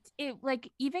 it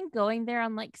like even going there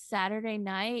on like Saturday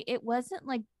night, it wasn't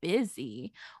like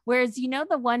busy. Whereas the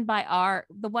one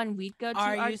the one we'd go to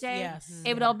our day, yes.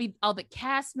 it would all be all the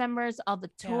cast members, all the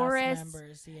tourists.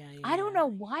 Members. Yeah, I don't know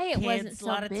why it wasn't Kids, so a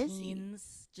lot of busy.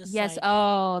 teens. Just Yes,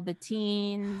 like, the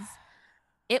teens.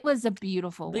 It was a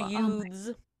beautiful the one.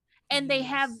 youths. And they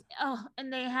have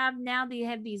they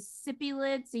have these sippy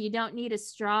lids, so you don't need a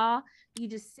straw. You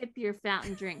just sip your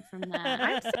fountain drink from that.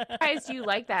 I'm surprised you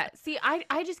like that. See,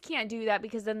 I just can't do that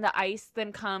because then the ice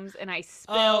then comes and I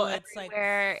spill it's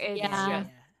everywhere. like It's Yeah. just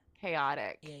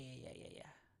chaotic. Yeah.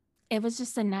 It was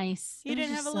just a nice. You it was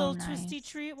didn't just have a so little nice. twisty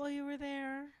treat while you were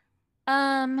there?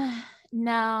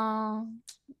 No,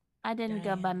 I didn't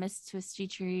go by Damn. Miss Twisty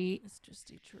Treat. It's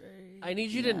twisty treat. I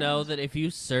need you to know that if you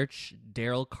search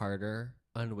Daryl Carter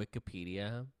on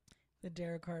Wikipedia, The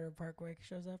Daryl Carter Parkway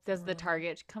shows up. Does the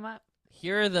Target come up?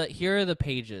 here are the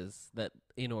pages that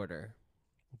in order.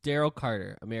 Daryl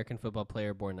Carter, American football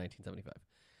player, born 1975.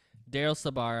 Daryl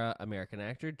Sabara, American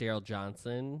actor. Daryl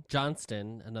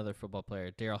Johnston, another football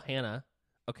player. Daryl Hannah.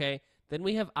 Okay, then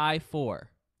we have I-4.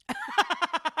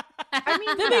 I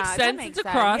mean, That makes sense. It's a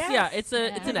cross. Yes. Yeah, it's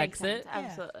That an makes exit. sense.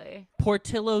 Absolutely.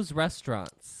 Portillo's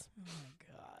Restaurants. Oh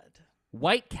my god.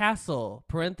 White Castle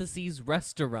 (parentheses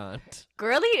restaurant).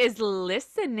 Girly is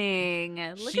listening.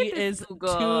 Look She at this is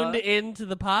Google. tuned into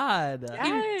the pod.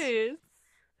 Yes.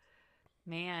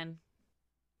 Man.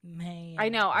 Man. I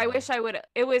know. I wish I would.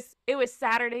 It was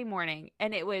Saturday morning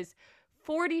and it was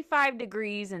 45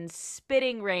 degrees and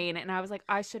spitting rain, and I was like,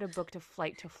 I should have booked a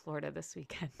flight to Florida this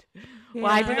weekend.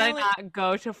 Why did I Apparently- not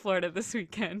go to Florida this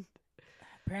weekend?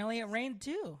 Apparently it rained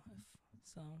too.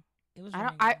 So it was I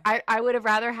raining. don't. I would have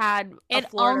rather had a It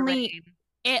Florida only- rain.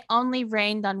 It only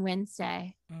rained on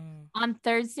Wednesday. Mm. On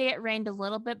Thursday, it rained a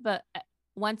little bit, but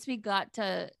once we got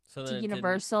to So then it didn't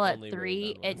Universal at only rain 3, on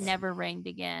it Wednesday. never rained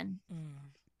again.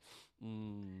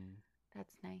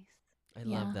 That's nice. I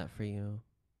Yeah. love that for you.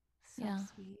 So Yeah.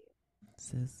 sweet.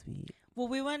 So sweet. Well,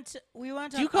 we went. Do you on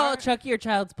call our- it Chucky or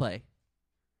Child's Play?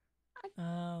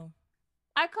 Oh,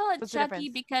 I call it What's the Chucky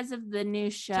difference? because of the new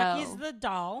show. Chucky's the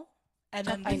doll, and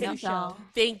then I the know. new show. Doll.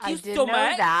 Thank I did know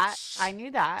that. I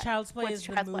knew that. Child's Play What's is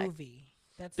the Child's Play? movie.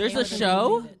 That's There's the a name of the show?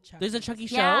 movie that There's a Chucky-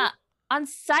 Chucky Yeah, show? on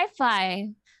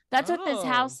Sci-Fi. That's what this Oh.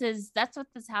 house is. That's what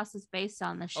this house is based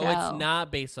on. The show. Oh, it's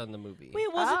not based on the movie.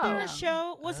 Wait, wasn't there Oh. a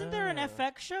show? Wasn't there an Oh.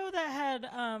 FX show that had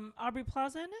Aubrey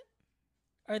Plaza in it?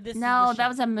 Or this? No, that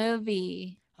was a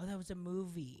movie. Oh, that was a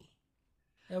movie.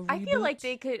 I feel like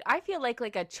they could. I feel like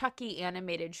a Chucky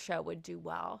animated show would do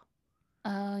well.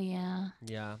 Oh yeah.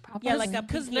 Yeah. Probably. Yeah, like a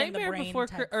Because Pinky and the Nightmare Brain Before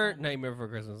type or thing. Nightmare Before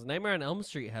Christmas. Nightmare on Elm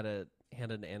Street had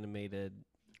an animated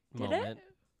Did moment. it?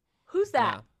 Who's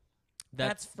that? Yeah.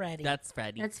 That's Freddy. That's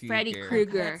Freddy. That's Freddy Krueger.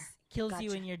 Krueger. That's kills you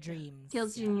Gotcha. in your dreams.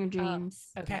 Kills you in your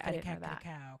dreams. Okay, I Cackety didn't know cackety that.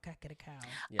 cow. Cackety cow.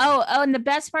 Yeah. Oh, and the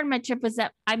best part of my trip was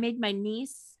that I made my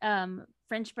niece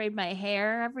French braid my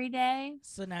hair every day.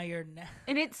 So now you're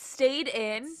And it stayed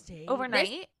in Stayed?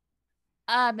 overnight.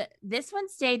 This one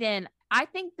stayed in. I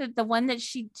think that the one that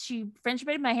she French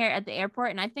braided my hair at the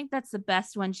airport, and I think that's the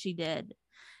best one she did.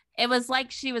 It was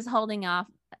like she was holding out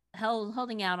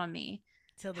on me.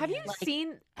 till the Have you end.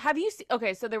 seen?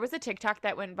 Okay, so there was a TikTok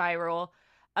that went viral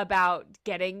about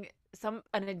getting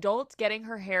an adult getting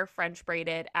her hair French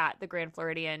braided at the Grand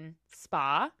Floridian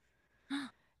spa.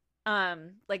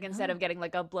 Like instead of getting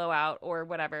like a blowout or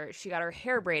whatever, she got her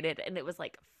hair braided, and it was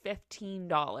like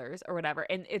 $15 or whatever,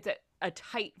 and it's a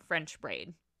tight French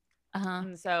braid.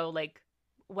 And so like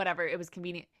whatever, it was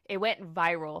convenient. It went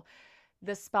viral.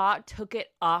 The spa took it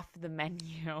off the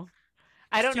menu.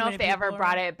 I don't Too know many if they ever people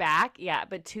brought are- it back. Yeah,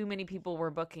 but too many people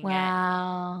were booking it.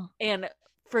 Wow. And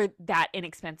for that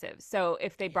inexpensive. So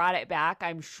if they brought it back,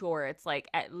 I'm sure it's like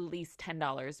at least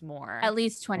 $10 more. At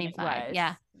least than it 25. was.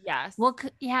 Yeah. Yes. Well,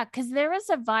 yeah, because there was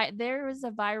a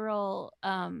viral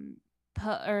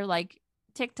or like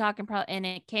TikTok and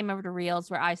it came over to Reels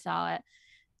where I saw it,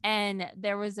 and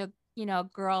there was a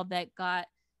girl that got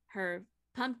her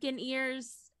pumpkin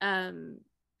ears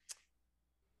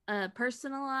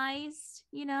personalized,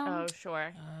 Oh,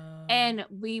 sure. and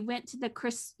we went to the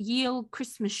Yale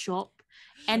Christmas shop,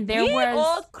 and there Ye was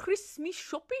old Christmas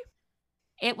shopping.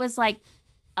 it was like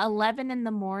 11 in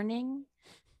the morning,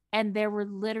 and there were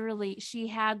literally she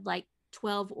had like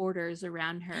 12 orders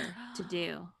around her to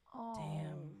do. Oh.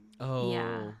 Damn. Oh.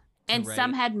 Yeah. to And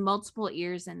some write. had multiple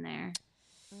ears in there.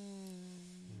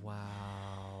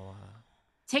 Wow.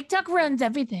 TikTok runs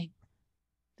everything.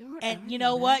 And you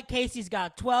know what? Casey's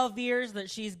got 12 years that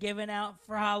she's given out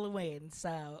for Halloween.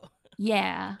 So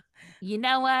Yeah. You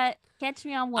know what? Catch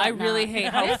me on what? I really hate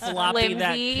how floppy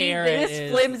that carrot this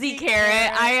is. flimsy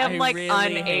carrot. I am I like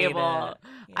really hate unable. it.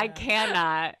 I Yeah.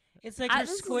 cannot. It's like I your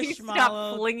just Please squishmallow.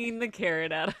 stop flinging the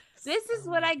carrot at us. This is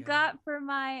Oh what my I God. got for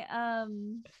my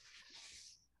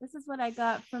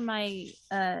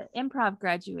improv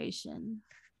graduation.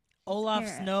 Olaf's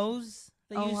Carrot. nose.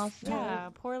 That you Olaf's stole. Yeah,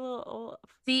 poor little Olaf.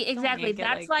 See, exactly. make it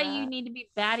That's like why that. you need to be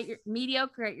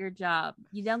mediocre at your job.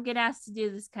 You don't get asked to do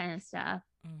this kind of stuff.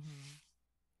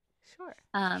 Sure.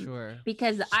 Sure.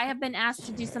 Because I have been asked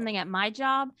to do something at my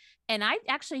job and I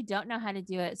actually don't know how to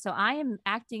do it. So I am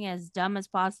acting as dumb as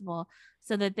possible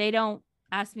so that they don't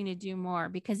ask me to do more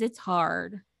because it's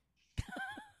hard.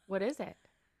 What is it?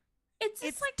 It's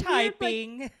It's like weird, like,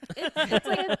 typing.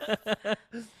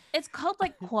 it's called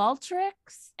like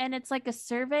Qualtrics and it's like a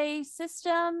survey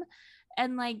system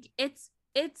and like it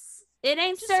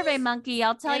ain't Just Survey use- Monkey,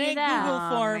 I'll tell It you ain't that. Google Aw,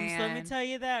 Forms. Let me man. tell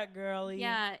you that, girlie.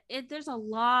 Yeah, there's a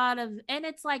lot of, and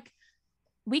it's like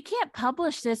we can't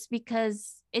publish this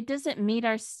because it doesn't meet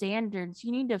our standards.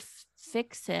 You need to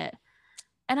fix it.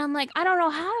 And I'm like, I don't know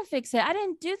how to fix it. I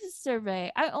didn't do the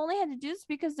survey. I only had to do this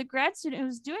because the grad student who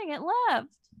was doing it left.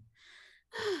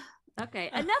 Okay,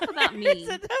 enough about me. It's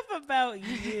enough about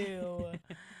you.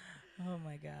 Oh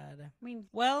my God. I mean,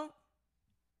 Well,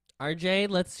 RJ,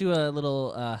 let's do a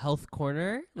little health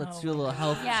corner. Let's Oh do a my little God.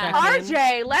 health Yeah. check-in.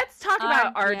 RJ, let's talk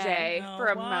about RJ. RJ oh, for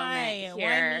a why? moment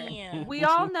Why here. me? We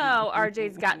all know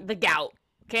RJ's got the gout.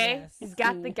 Okay, Yes. he's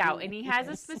got the gout, and he has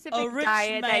a Yes. specific A rich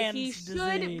diet that he man's should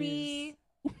disease. be.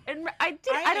 And I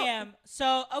I don't. am.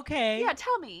 So, okay. Yeah,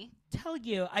 tell me. Tell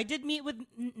you. I did meet with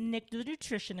Nick, the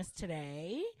nutritionist,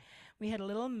 today. We had a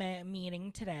little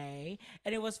meeting today,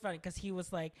 and it was funny because he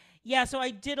was like, yeah, so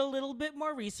I did a little bit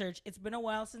more research. It's been a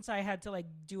while since I had to like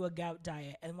do a gout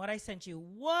diet, and what I sent you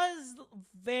was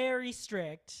very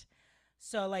strict.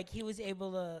 So like he was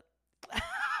able to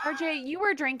RJ, you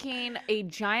were drinking a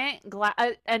giant glass,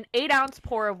 an 8-ounce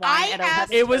pour of wine I at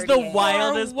asked- 11:38. It was the Or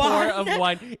wildest pour one of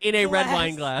wine in a red glass.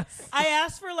 wine glass. I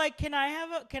asked for like, can I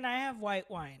have white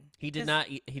wine? He did 'Cause not.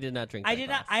 He did not drink. I that did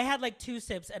glass. not. I had like 2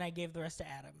 sips and I gave the rest to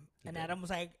Adam. And did. Adam was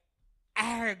like,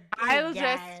 "Arr, I good was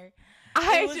just- guy."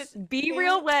 I It was- just Be it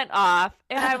Real was- went off,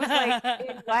 and I was like,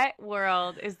 "In what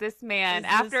world is this man? Is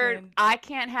this After man- I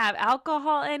can't have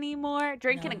alcohol anymore,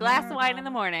 drinking No, a glass no, of wine no, in the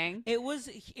no. morning." It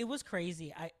was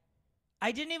crazy.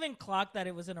 I didn't even clock that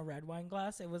it was in a red wine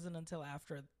glass. It wasn't until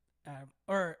after,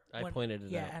 I pointed it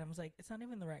yeah, out. Adam was like, "It's not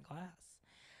even the right glass."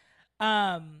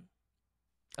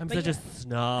 I'm but such yeah. a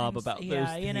snob about those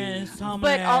you know, things.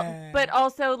 But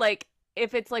also like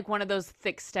if it's like one of those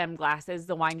thick stem glasses,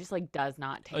 the wine just like does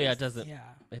not taste. Oh yeah, it doesn't. Yeah,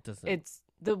 It doesn't. It's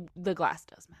the glass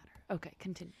does matter. Okay,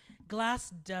 continue. glass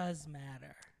does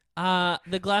matter.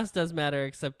 The glass does matter,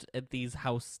 except at these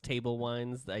house table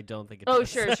wines. I don't think it Oh, does.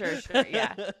 sure,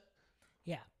 yeah.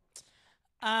 Yeah.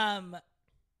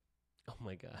 Oh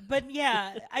my god. But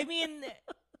yeah, I mean,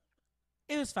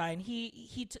 it was fine.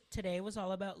 He today was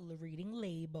all about reading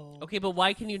labels. Okay, but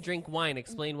why can you drink wine?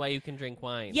 Explain why you can drink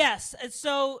wine. Yes,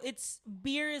 so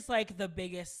beer is like the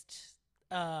biggest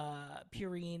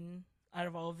purine out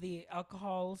of all of the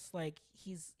alcohols. Like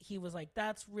he was like,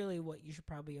 that's really what you should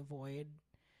probably avoid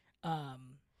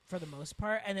for the most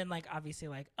part. And then like obviously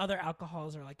like other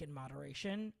alcohols are like in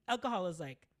moderation. Alcohol is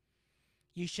like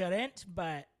you shouldn't,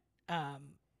 but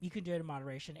you can do it in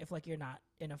moderation if like you're not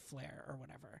in a flare or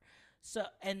whatever. So,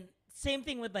 and same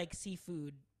thing with like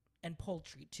seafood and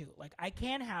poultry too. Like I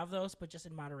can have those, but just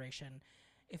in moderation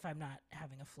if I'm not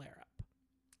having a flare up.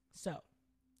 So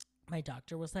my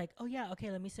doctor was like, oh yeah,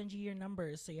 okay, let me send you your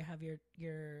numbers so you have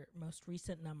your most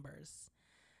recent numbers.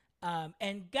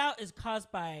 And gout is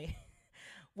caused by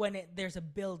when there's a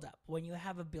buildup, when you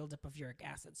have a buildup of uric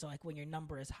acid. So like when your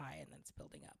number is high and then it's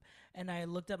building up. And I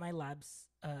looked at my labs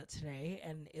today,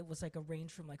 and it was like a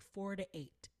range from like 4 to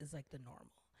 8 is like the normal.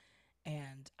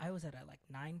 And I was at like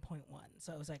 9.1.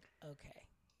 So I was like, okay.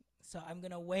 So I'm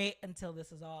going to wait until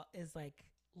this is like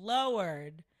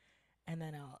lowered, and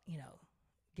then I'll,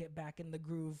 get back in the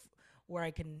groove where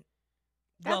I can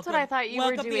That's what I thought you were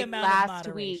welcome the doing amount of last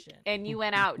week, moderation. and you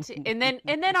went out and then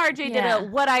RJ did Yeah. a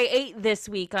what I ate this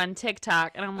week on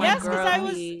TikTok, and I'm like, Yes, because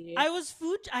girlie.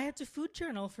 I had to food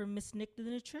journal for Miss Nick the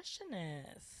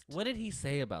nutritionist. What did he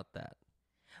say about that?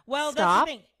 Well, Stop.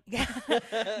 that's the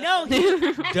thing. No, he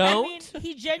Don't. I mean,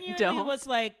 he genuinely Don't. was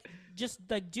like, just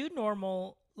like do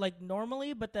normal, like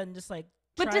normally, but then just like.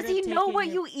 But try does to he take know in what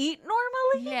your- you eat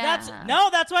normally? Yeah.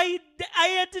 That's why I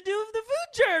had to do the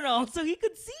food journal so he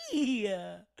could see.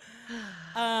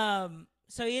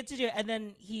 So he had to do it, and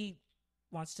then he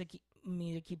wants to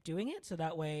me to keep doing it, so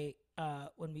that way,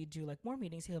 when we do like more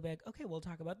meetings, he'll be like, "Okay, we'll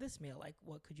talk about this meal. Like,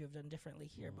 what could you have done differently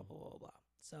here?" Blah blah blah blah.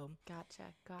 So Gotcha.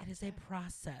 it is a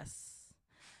process.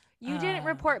 You didn't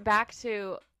report back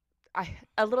to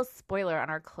a little spoiler on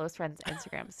our close friends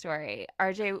Instagram story.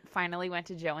 RJ finally went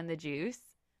to Joe and the Juice.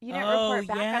 You didn't report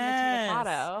back on the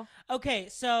tunicado. Okay,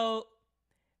 so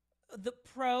the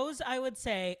pros, I would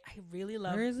say, I really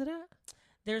love. Where is it at?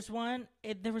 There's one.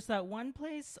 There was that one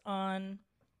place on.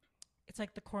 It's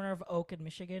like the corner of Oak in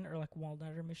Michigan, or like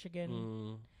Walnut or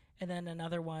Michigan, and then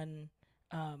another one,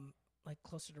 like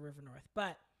closer to River North.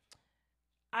 But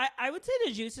I would say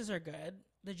the juices are good.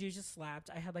 The juices slapped.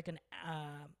 I had like an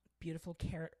beautiful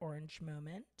carrot orange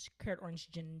moment, carrot orange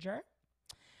ginger.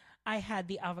 I had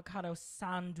the avocado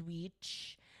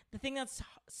sandwich. The thing that's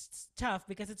tough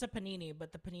because it's a panini,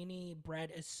 but the panini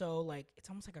bread is so like it's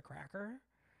almost like a cracker.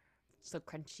 So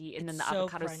crunchy, and It's then the so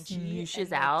avocado crunchy smooshes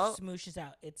and out. Smooshes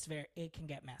out. It can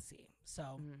get messy.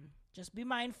 So just be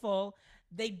mindful.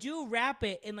 They do wrap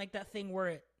it in like that thing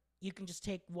where you can just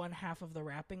take one half of the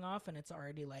wrapping off and it's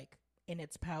already like in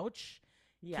its pouch.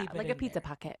 Yeah, Keep it like a in pizza there.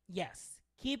 pocket. Yes,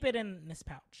 keep it in this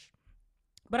pouch.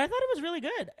 But I thought it was really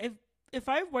good. If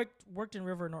I worked in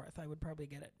River North, I would probably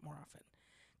get it more often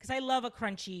because I love a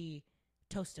crunchy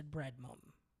toasted bread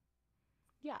moment.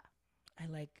 Yeah. I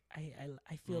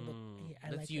feel I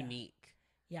That's like unique. That.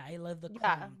 Yeah, I love the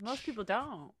Yeah, crunch. most people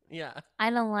don't. Yeah. I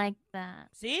don't like that.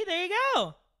 See, there you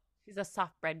go. She's a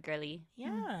soft bread girly. Yeah.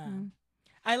 Mhm.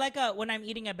 I like when I'm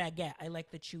eating a baguette, I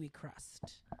like the chewy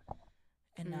crust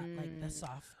and not like the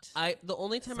soft. The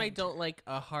only time I center. don't like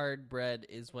a hard bread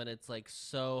is when it's like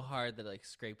so hard that it like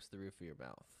scrapes the roof of your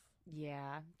mouth.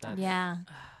 Yeah. That's- Yeah.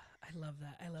 I love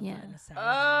that. I love Yeah. that in a salad.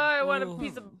 I want a Ooh.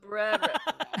 piece of bread.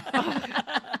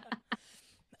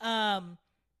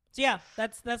 So yeah,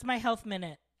 that's my health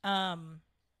minute. Yeah,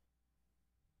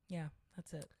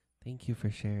 that's it. Thank you for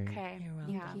sharing. Okay. You're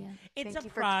welcome. Yeah. Yeah. It's Thank a you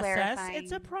for process.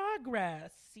 It's a clarifying.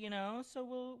 progress, so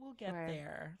we'll get Sure.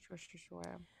 there.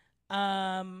 Sure.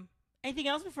 Anything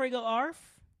else before we go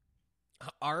ARF?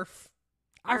 Arf.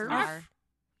 ARF. Arf.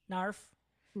 Narf.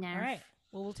 No. All right.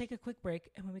 Well, we'll take a quick break,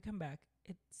 and when we come back,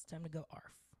 it's time to go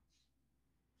ARF.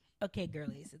 Okay,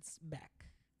 girlies, it's back.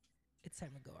 It's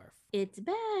time to go ARF. It's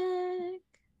back.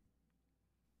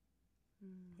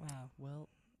 Wow. Well,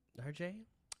 RJ,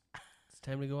 it's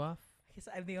time to go off. I guess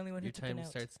I'm the only one who Your took a time note.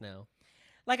 starts now.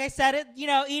 Like I said,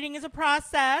 eating is a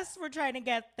process. We're trying to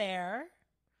get there.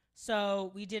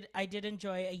 So I did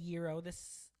enjoy a gyro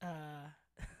this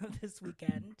this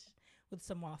weekend with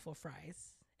some waffle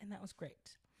fries, and that was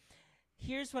great.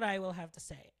 Here's what I will have to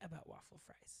say about waffle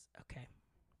fries. Okay.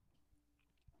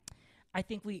 I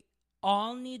think we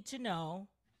all need to know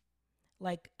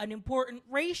like an important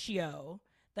ratio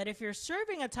that if you're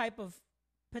serving a type of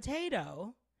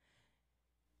potato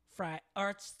fry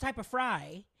or type of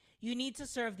fry, you need to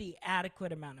serve the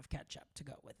adequate amount of ketchup to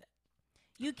go with it.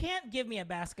 You can't give me a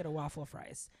basket of waffle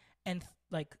fries and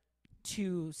like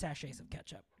 2 sachets of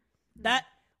ketchup. That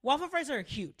waffle fries are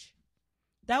huge.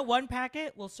 That one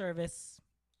packet will service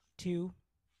 2,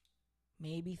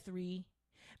 maybe 3,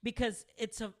 because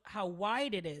it's how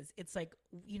wide it is. It's like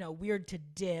weird to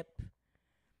dip.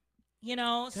 You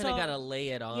kind of gotta lay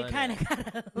it on. You kind of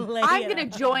gotta lay I'm it gonna on.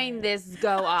 join this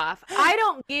go off. I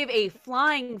don't give a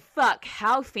flying fuck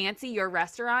how fancy your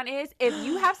restaurant is. If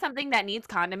you have something that needs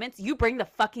condiments, you bring the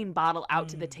fucking bottle out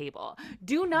to the table.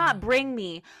 Do not bring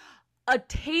me a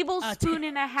tablespoon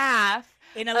and a half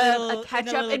in a little of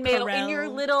ketchup in a and mayo little in your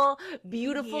Corelle. little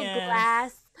beautiful Yes.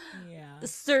 glass Yeah.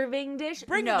 serving dish.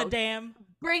 Bring no, the damn.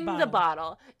 bring the bottle.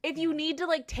 bottle. If you need to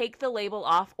like take the label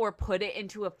off or put it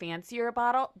into a fancier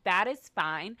bottle, that is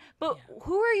fine. But Yeah.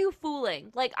 who are you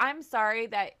fooling? Like, I'm sorry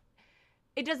that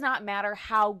it does not matter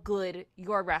how good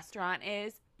your restaurant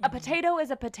is. A potato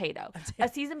is a potato. A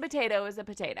seasoned potato is a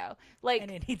potato. Like, And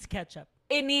it needs ketchup.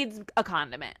 it needs a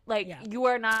condiment. Like, Yeah. you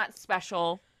are not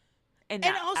special in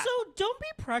And that. also, don't be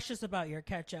precious about your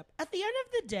ketchup. At the end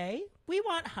of the day, we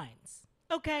want Heinz.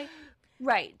 Okay?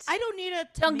 right. I don't need a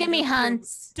Don't give me tomato cube.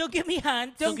 Hunts. Don't give me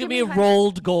Hunt. Don't give give me me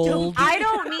rolled gold. I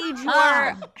don't need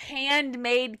your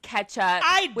handmade ketchup.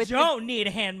 I with the- don't need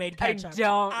handmade I ketchup.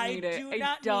 don't I need it. do I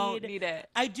not don't need- need it.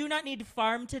 I do not need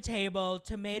farm to table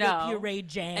tomato No. puree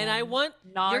jam. And I want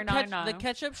No, your no, no. the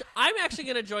ketchup. I'm actually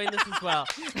gonna join this as well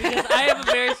because I have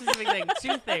a very specific thing.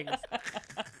 2 things.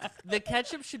 The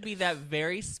ketchup should be that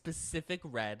very specific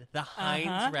red, the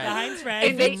Heinz red. The Heinz red.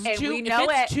 And we know if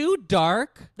it's too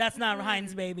dark, That's not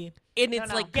Heinz, baby. and it's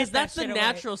No. like because Get that that's the shit away.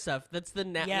 natural stuff. That's the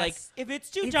Yes. like if it's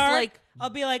too it's dark, like I'll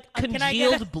be like, can I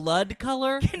congealed get blood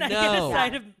color. can I get a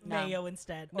side of No. mayo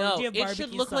instead? Or No, do you have it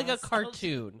should barbecue look like a sauce?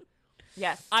 cartoon.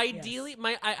 Yes. Ideally,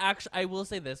 I will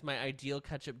say this: my ideal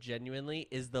ketchup, genuinely,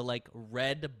 is the like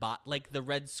red like the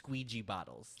red squeegee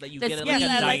bottles that you The get at Yes, like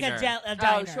a I like diner. a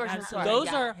diner. sure. absolutely. Those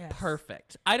Yeah. are Yes.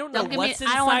 perfect. I don't know Don't give me. what's I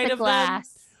don't want inside the of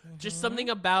glass. them. Just something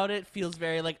about it feels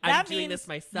very like I'm That doing means this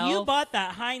myself. You bought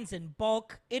that Heinz in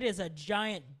bulk. It is a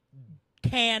giant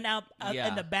can out Yeah.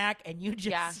 in the back, and you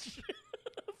just Yeah.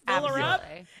 fill her up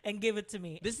Absolutely. and give it to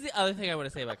me. This is the other thing I want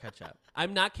to say about ketchup.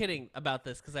 I'm not kidding about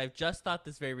this because I've just thought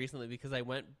this very recently because I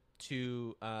went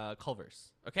to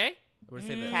Culver's. Okay? I want to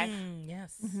say this. Okay.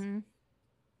 Yes. Mm-hmm.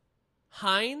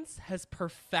 Heinz has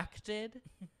perfected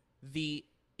the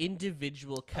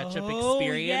individual ketchup Oh,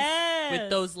 experience yes. with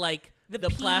those like The the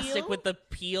plastic peel? with the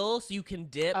peel so you can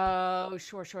dip. Oh,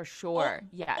 sure.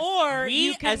 Yes. Or we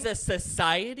you can as a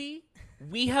society,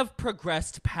 we have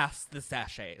progressed past the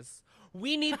sachets.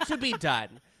 We need to be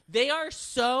done. They are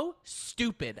so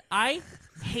stupid. I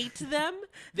hate them.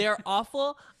 They're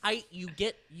awful. You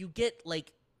get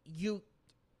like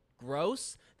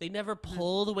gross. They never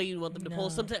pull the way you want them to pull.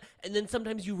 No.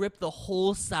 Sometimes you rip the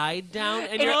whole side down,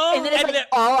 and And, you're and then it's like then-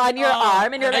 all on your Oh,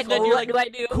 arm, and you're and like, then oh, you're what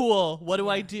like, do I do? cool. What do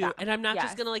I do? Yeah. And I'm not Yes.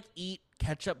 just gonna like eat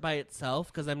ketchup by itself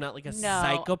because I'm not like a No,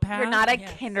 psychopath. you're not a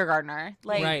Yes. kindergartner.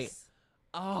 Like, Right.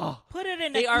 Oh. put it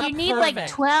in They a are cup. You need like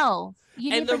perfect. 12.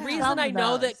 You And need the like reason 12 I of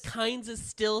know that those. Heinz is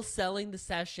still selling the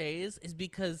sachets is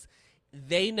because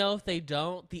they know if they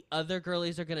don't, the other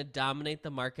girlies are going to dominate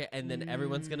the market and then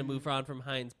everyone's going to move on from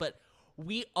Heinz. But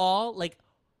we all, like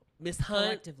Miss Hunt,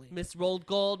 Collectively. Miss Rolled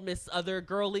Gold, Miss Other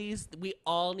Girlies, we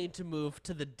all need to move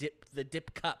to the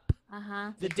dip cup.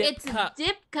 Uh-huh. The dip It's cup. a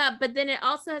dip cup, but then it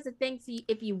also has a thing. So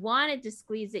if you wanted to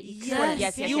squeeze it, you could.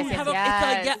 Yes, you yes, have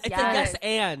yes, it's a yes.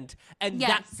 yes and Yes.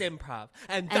 that's improv.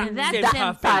 And And that's that's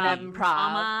improv. improv. baby.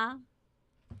 Mama.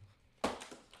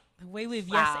 The way we've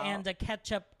Wow. yes and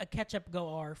a ketchup go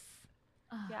arf.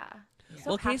 yeah.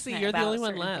 Well, Casey, you're the only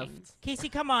one left. Casey,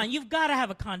 come on. You've got to have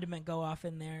a condiment go off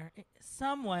in there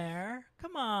somewhere.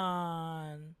 Come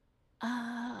on.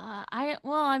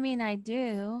 I mean, I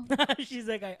do. She's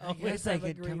like, I always Guess I have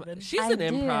a could come up- grievance. She's I an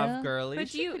improv do. girly. But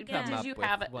She could come did up you with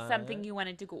have one. something you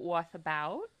wanted to go off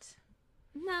about?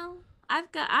 No, I've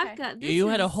got. This You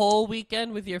had a is- whole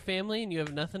weekend with your family and you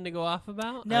have nothing to go off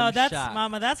about? No, I'm that's shocked.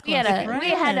 Mama. That's We had close a friends,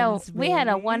 we had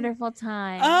a baby. wonderful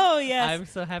time. Oh yes. I'm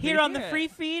so happy Here to on the hear it. free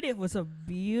feed, it was a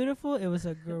beautiful. It was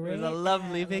a great.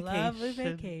 lovely Lovely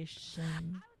vacation.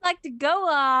 vacation. I'd like to go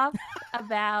off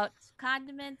about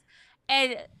condiments,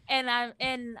 and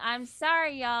I'm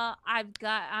sorry, y'all.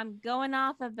 I'm going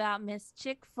off about Miss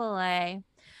Chick-fil-A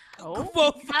Oh,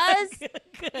 Whoa, Because-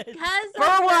 good. because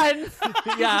for once.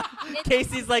 Yeah. It's-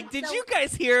 Casey's like, did so- you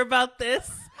guys hear about this?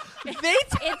 They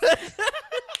it's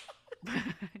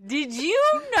Did you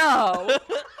know?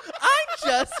 I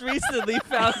just recently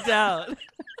found out.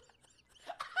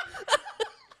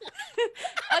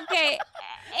 okay.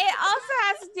 It also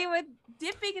has to do with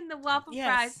dipping in the waffle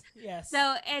fries. Yes.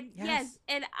 So and Yes. yes,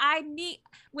 and I need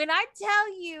when I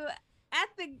tell you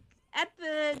at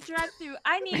the drive-through,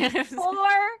 I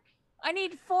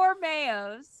need four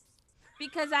mayos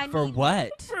because I For need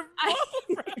what?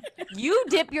 You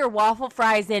dip your waffle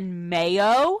fries in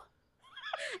mayo?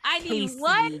 I need Casey.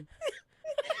 one.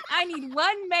 I need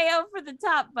one mayo for the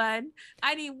top bun.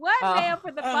 I need one Oh. mayo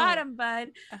for the Oh. bottom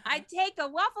bun. I take a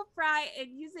waffle fry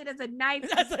and use it as a knife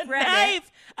to As a spread it.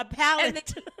 knife, a And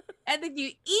palette. And then you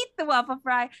eat the waffle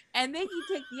fry, and then you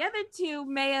take the other two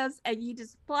mayos and you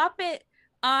just plop it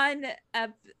on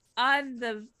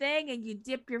the thing, and you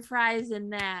dip your fries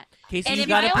in that. Casey, And you if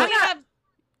gotta I put only have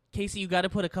Casey, you gotta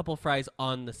put a couple fries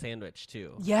on the sandwich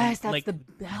too. Yes, that's Like, the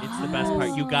It's the best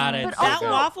part. You got it. But So that also-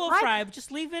 good. waffle what? fry, just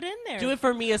leave it in there. Do it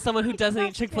for me as someone who doesn't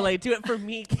eat Chick-fil-A. Do it for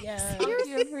me, Casey. Yeah. I'll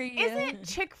do it for you. Isn't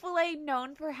Chick-fil-A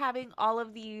known for having all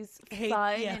of these Hey,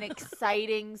 fun yeah. and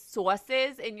exciting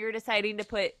sauces, and you're deciding to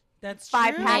put That's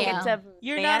 5 true. packets Yeah. of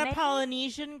You're not a mayonnaise?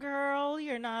 Polynesian girl.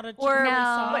 You're not a Or Chick-fil-A No.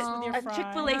 sauce with your a fries.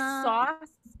 Chick-fil-A sauce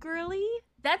girly?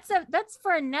 That's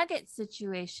for a nugget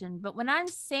situation. But when I'm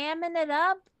salmon it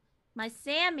up, my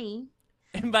Sammy.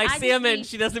 And by I just salmon, need-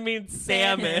 she doesn't mean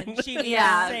salmon. She means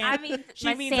Yeah, sand- I mean she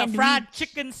my means a fried sandwich.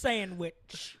 chicken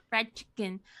sandwich. Fried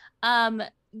chicken.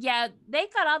 Yeah, they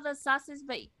got all those sauces,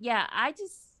 but yeah, I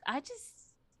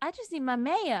just need my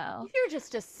mayo. You're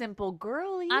just a simple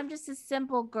girly. I'm just a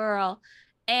simple girl.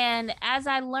 And as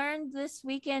I learned this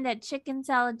weekend at Chicken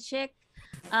Salad Chick,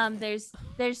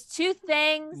 There's two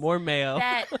things More mayo.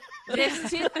 there's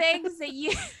two things that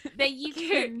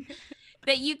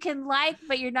you can like,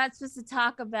 but you're not supposed to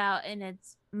talk about, and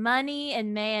it's money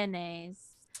and mayonnaise.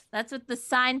 That's what the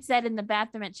sign said in the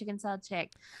bathroom at Chicken Salad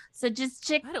Chick. So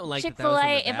just I don't like that Chick-fil-A. was in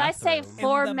the If I say bathroom.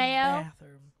 4 In the mayo,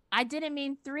 bathroom. I didn't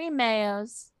mean 3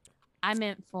 mayos. I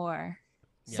meant 4.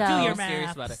 Yeah, So Do your I'm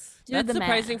serious about it. maths. do That's the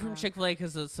surprising math. from Chick-fil-A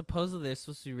because supposedly they're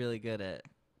supposed to be really good at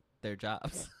their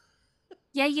jobs.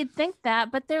 Yeah, you'd think that,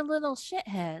 but they're little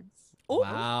shitheads.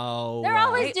 Wow. They're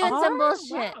always They doing some are?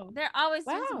 bullshit. Wow. They're always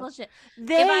doing some Wow. bullshit.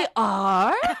 They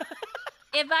are.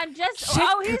 If I'm just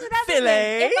here's another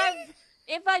thing.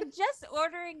 If I'm just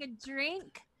ordering a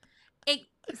drink, it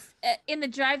in the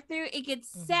drive-through, it gets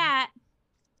sat.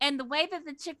 And the way that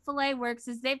the Chick-fil-A works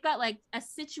is they've got like a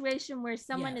situation where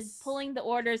someone is pulling the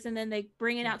orders and then they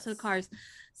bring it out to the cars.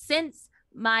 Since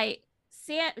my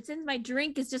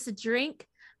drink is just a drink,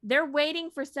 they're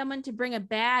waiting for someone to bring a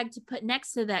bag to put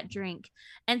next to that drink.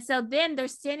 And so then they're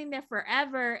standing there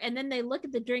forever. And then they look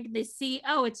at the drink and they see,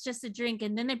 oh, it's just a drink.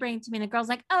 And then they bring it to me and the girl's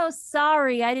like, oh,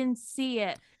 sorry, I didn't see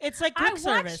it. It's like I quick watched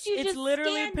service. you It's just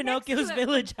literally stand Pinocchio's next to it.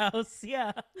 Village House.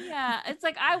 Yeah. Yeah, it's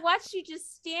like I watched you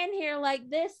just stand here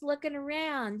like this looking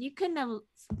around. You couldn't have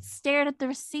stared at the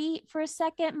receipt for a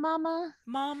second, Mama.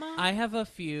 I have a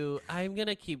few. I'm going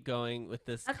to keep going with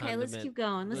this Okay, condiment. let's keep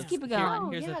going. Let's Yeah. keep it Here-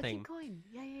 going. Here's yeah, the thing. keep going.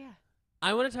 Yeah.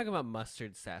 I want to talk about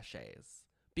mustard sachets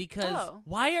because Oh.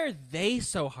 why are they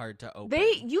so hard to open?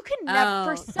 You can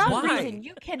never, Oh. for some Why? reason,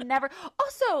 you can never.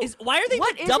 Also, Why are they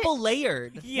what like is double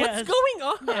layered? Yes. What's going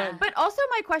on? Yeah. but also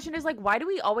my question is like, why do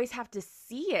we always have to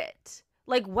see it?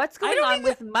 Like, what's I going don't on even-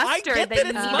 with I mustard get that that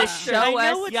you it's need mustard. to I show know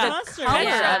us it's the mustard. color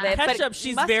Yeah. of it? but Ketchup,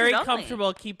 she's mustard very only.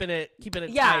 comfortable keeping it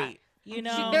Yeah. tight. You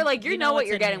know, They're like, you know what what's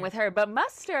you're in getting here. with her, but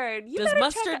mustard. You Does better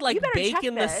mustard check, like you better bake check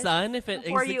in the this sun if it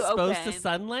before is you exposed to open.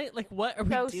 sunlight? Like what are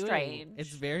So we doing? strange. It's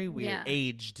very weird. Yeah.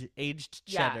 Aged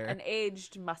Yeah, cheddar. an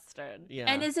aged mustard. Yeah.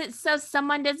 And is it so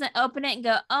someone doesn't open it and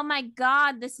go, oh my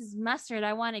God, this is mustard.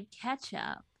 I wanted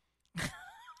ketchup.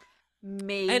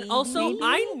 Maybe. And also,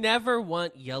 I never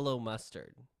want yellow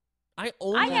mustard. I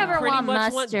only never pretty want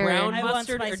much mustard. want brown I want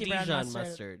mustard or spicy brown Dijon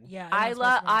mustard. Yeah, I want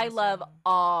love spicy brown I love mustard.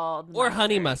 all the Or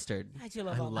honey mustard. mustard. I do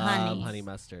love I all love Honey. honey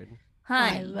mustard.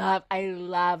 Honey. I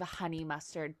love honey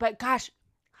mustard. But gosh,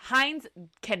 Heinz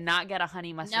cannot get a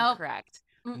honey mustard Nope. correct.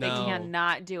 Mm-mm. They No.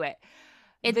 cannot do it.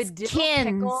 It's the dill Kins.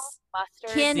 pickle mustard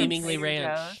from Kins. Seemingly Trader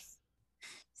ranch. Joe's,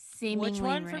 Seemingly Which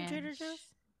one ranch. from Trader Joe's?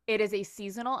 it is a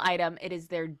seasonal item. It is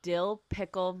their dill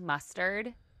pickle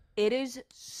mustard. It is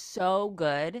so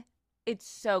good. It's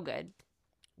so good.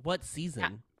 What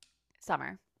season?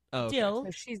 Summer. Oh, okay. Dill.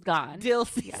 So she's gone. Dill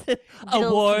season. Dill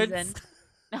Awards. season.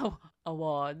 No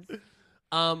awards.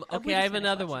 Okay, I have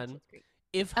another one.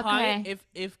 If Okay.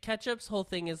 if Ketchup's whole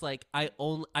thing is like I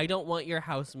don't want your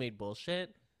house-made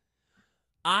bullshit.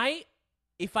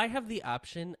 If I have the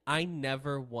option, I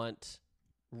never want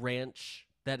ranch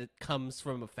that it comes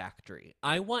from a factory.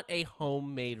 I want a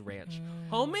homemade ranch.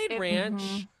 Homemade ranch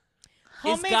is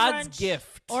Homemade God's ranch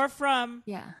gift. or from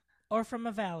Yeah.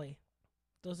 a valley.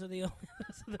 Those are the only.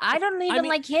 I don't even mean,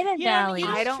 like Hidden yeah, Valley. you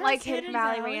I don't like trust Hidden Hidden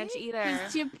Valley Valley? Ranch either.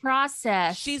 It's too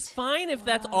processed. She's fine if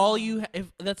that's all you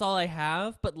if that's all I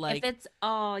have, but if like it's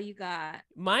all you got.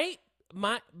 my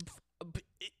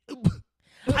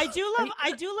I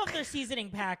do love their seasoning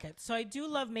packets. So I do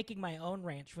love making my own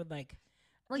ranch with like,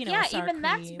 Well, you know, yeah, sour even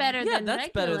that's cream. better yeah, than that's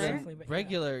better regular. than Definitely, but yeah.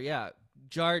 regular, yeah.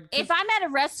 Jarred. If I'm at a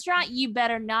restaurant, you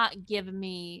better not give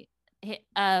me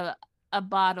a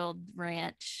bottled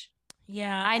ranch.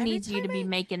 Yeah, I every need you to time be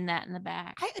making that in the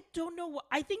back. I don't know what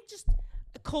I think. Just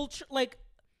culture, like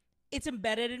it's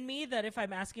embedded in me that if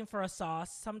I'm asking for a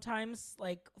sauce, sometimes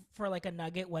like for like a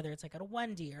nugget, whether it's like at a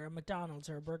Wendy or a McDonald's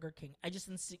or a Burger King, I just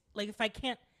like if I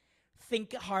can't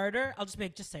think harder, I'll just be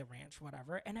like, just say ranch,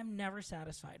 whatever, and I'm never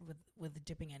satisfied with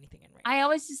dipping anything in ranch. I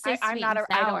always just say I'm sweet not and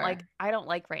I don't sour.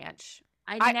 like ranch.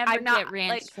 I never I'm not, get ranch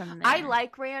like, from there. I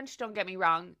like ranch, don't get me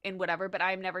wrong, and whatever, but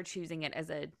I'm never choosing it as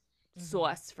a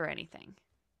sauce for anything.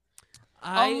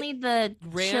 only the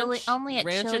ranch, chili. Only at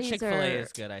ranch Chili's at Chick-fil-A or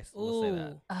is good. I will say that.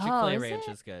 Ooh. Oh, Chick-fil-A is ranch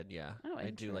it? is good. Yeah, Oh, I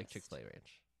do like interesting. Chick-fil-A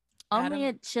ranch. only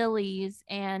Adam? at Chili's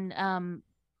and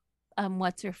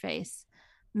what's her face,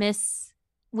 Miss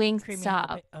Creamy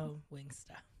Wingstop.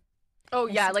 Wingstop. Oh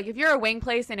yeah, like if you're a wing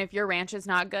place and if your ranch is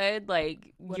not good,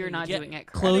 like What you're do not you doing it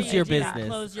correctly. Close your Do not business.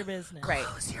 Close your business. Right.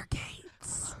 Close your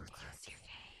gates.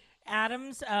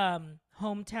 Adam's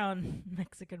hometown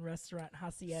Mexican restaurant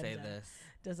Hacienda Say this.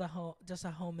 does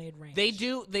a homemade ranch. They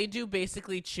do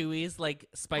basically Chewy's like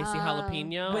spicy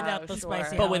jalapeno without the sure.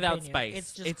 spicy, but without jalapeno. spice.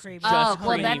 It's just creamy. Oh, well,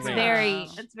 creamy that's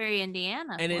ranch. very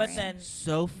Indiana. And for it's you. then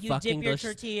so You fucking dip your delicious.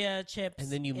 tortilla chips,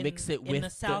 And then you in, mix it in with the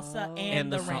salsa the- and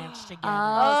and the the ranch sauce. together.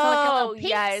 Oh, so like a little pink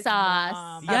yes, sauce.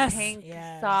 Mom. Yes. A pink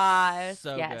Yes. sauce.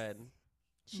 So yes. good.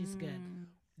 She's good. Mm.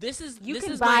 This is You this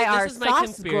can is buy my our this is my sauce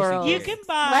conspiracy girl You theory. can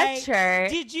buy. sweatshirt.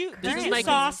 Did you is my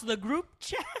sauce the group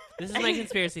chat? This is my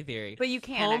conspiracy theory. But you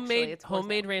can't actually. It's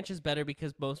homemade ranch is better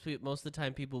because most of the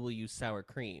time people will use sour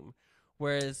cream,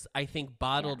 whereas I think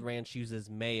bottled ranch uses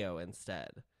mayo instead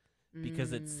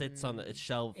because it sits on its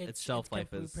shelf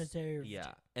life carefully is preserved.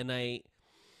 yeah, and I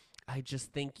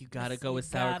just think you gotta Yes, go you with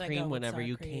sour gotta cream go with whenever sour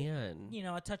you cream. can. You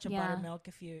know, a touch of Yeah. buttermilk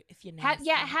if you Have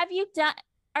nasty. you done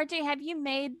RJ? Have you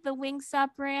made the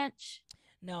Wingstop ranch?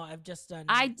 No, I've just done.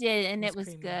 I did, and it was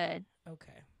creamy. good.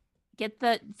 Okay.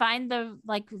 Find the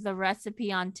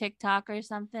recipe on TikTok or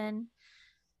something,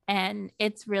 and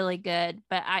it's really good.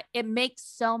 But it makes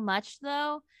so much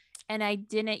though, and I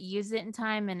didn't use it in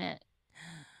time, and it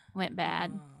went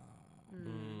bad.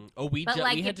 Oh, we But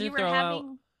we had if to you were throw out.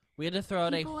 having, We had to throw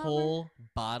out a people over? whole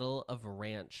bottle of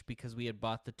ranch because we had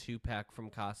bought the 2-pack from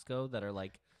Costco that are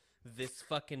like this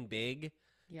fucking big,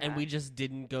 and we just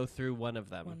didn't go through one of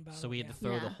them. One So bottle, we had to yeah.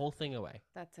 throw the Yeah. whole thing away.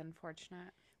 That's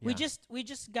unfortunate. We Yeah.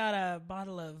 just got a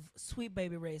bottle of Sweet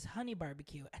Baby Ray's honey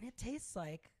barbecue, and it tastes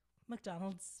like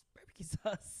McDonald's barbecue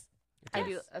sauce. I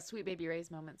do. A Sweet Baby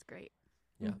Ray's moment's great.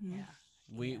 Yeah. Mhm. Yeah.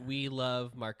 We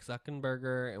love Mark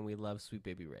Zuckerberger and we love Sweet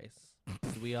Baby Ray's.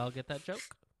 Did we all get that joke?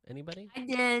 Anybody? I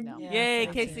did. No. Yay, I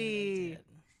did, Casey. I did.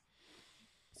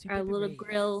 Sweet Our Baby little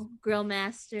Ray's. grill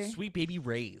master. Sweet Baby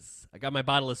Ray's. I got my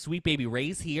bottle of Sweet Baby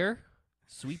Ray's here.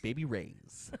 Sweet Baby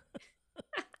Ray's.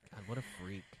 God, what a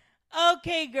freak.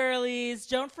 Okay, girlies,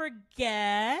 don't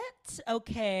forget.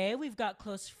 Okay, we've got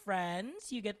close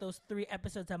friends. You get those 3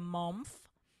 episodes a month.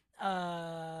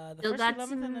 The Still first, got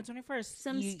 11th, and the 21st.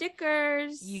 Some you,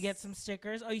 stickers. You get some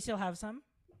stickers. Oh, you still have some.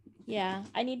 Yeah,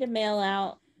 I need to mail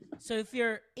out So if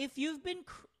you've been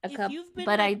a couple, been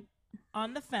but like,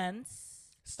 on the fence.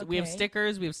 We have okay.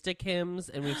 stickers, we have stick hymns,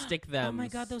 and we have stick them. Oh my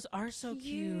god, those are so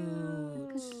cute.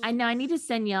 I know I need to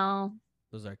send y'all.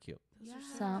 Those are cute. Those are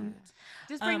so Some. cute.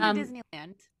 Just bring Um, to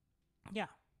Disneyland. Yeah.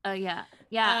 Oh yeah.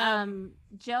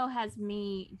 Joe has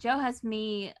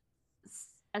me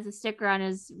as a sticker on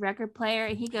his record player,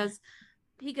 and he goes,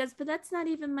 but that's not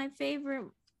even my favorite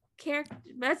character.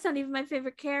 That's not even my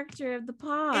favorite character of the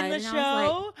pod. In the And I was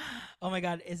show. Oh my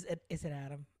god, is it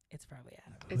Adam? It's probably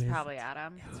Adam. It's Who is probably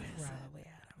Adam. It's probably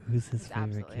Adam. Who's his It's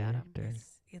absolutely Adam.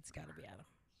 It's got to be Adam.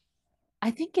 I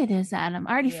think it is Adam.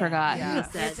 I already Yeah, forgot yeah.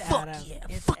 who said. It's Adam.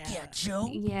 It's Adam. Joe.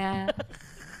 Yeah,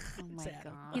 Oh my It's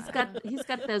Adam. god. he's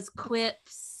got those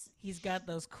quips, He's got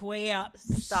those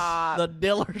quips. Stop. The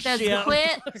those dealership.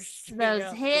 quips,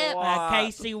 those hips.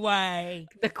 Casey Way.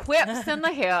 The quips and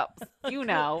the hips. You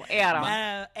know,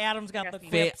 Adam. Adam's got the Trust me.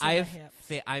 quips and the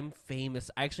hips. I'm famous.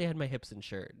 I actually had my hips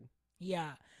insured.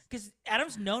 Yeah, because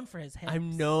Adam's known for his hips.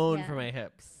 I'm known Yeah. for my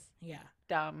hips. Yeah.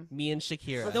 Dumb. Me and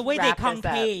Shakira. The way Wrap they this up.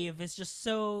 concave is just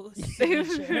so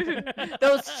signature.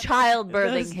 Those childbirthing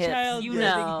Those hips. You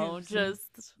childbirthing know, hips.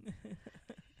 just.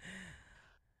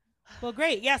 Well,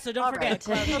 great. Yeah, so don't All forget.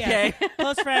 right. Okay.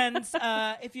 Close friends.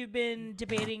 If you've been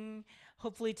debating,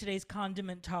 hopefully today's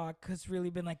condiment talk has really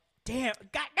been like, goddamn,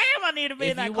 I need to be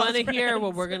in If that you want to Close hear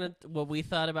Friends. what we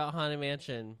thought about Haunted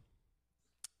Mansion,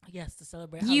 Yes, to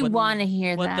celebrate. You Halloween. want to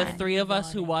hear what the that? 3 of us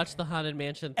wanna who watched hear. the Haunted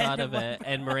Mansion And thought the of one- it,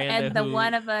 and Miranda and the who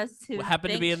one of us who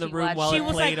happened to be in the thinks she room while watched She it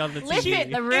was played like, on the Listen,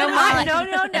 TV. the room And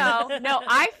while no.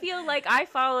 I feel like I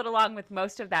followed along with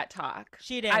most of that talk.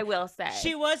 She did. I will say.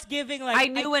 She was giving like I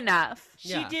knew enough. She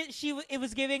Yeah. did. It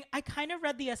was giving. I kind of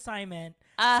read the assignment,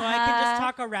 so I can just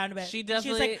talk around about it. She She was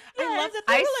definitely- like, I love that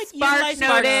they I were like spark utilizing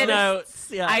noted.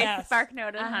 notes. Yeah. I Yes. spark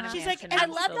noted Uh-huh. Haunted She's like, Mansion, I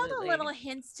loved all the absolutely. little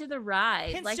hints to the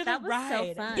ride. Hints like to that the was so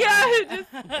ride. fun. Yeah,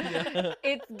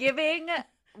 it's giving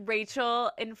Rachel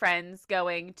and friends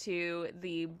going to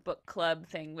the book club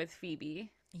thing with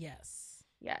Phoebe. Yes.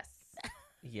 Yes.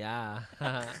 Yeah. All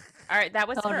right, that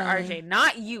was for Totally. RJ,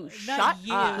 not you. Not Shut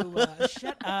you. up.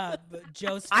 Shut up,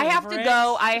 Joe's. I have to favorite.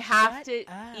 go. I have Shut to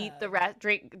up. eat the rest.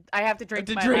 Drink. I have to drink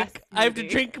my drink. last. I have to smoothie.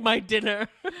 drink my dinner.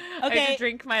 I have Okay. to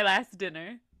drink my last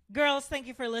dinner. Girls, thank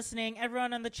you for listening.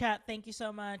 Everyone on the chat, thank you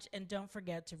so much, and don't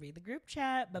forget to read the group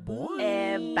chat. Bye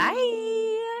bye.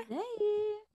 Bye.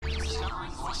 Hey.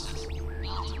 Discovering voices,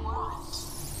 building worlds.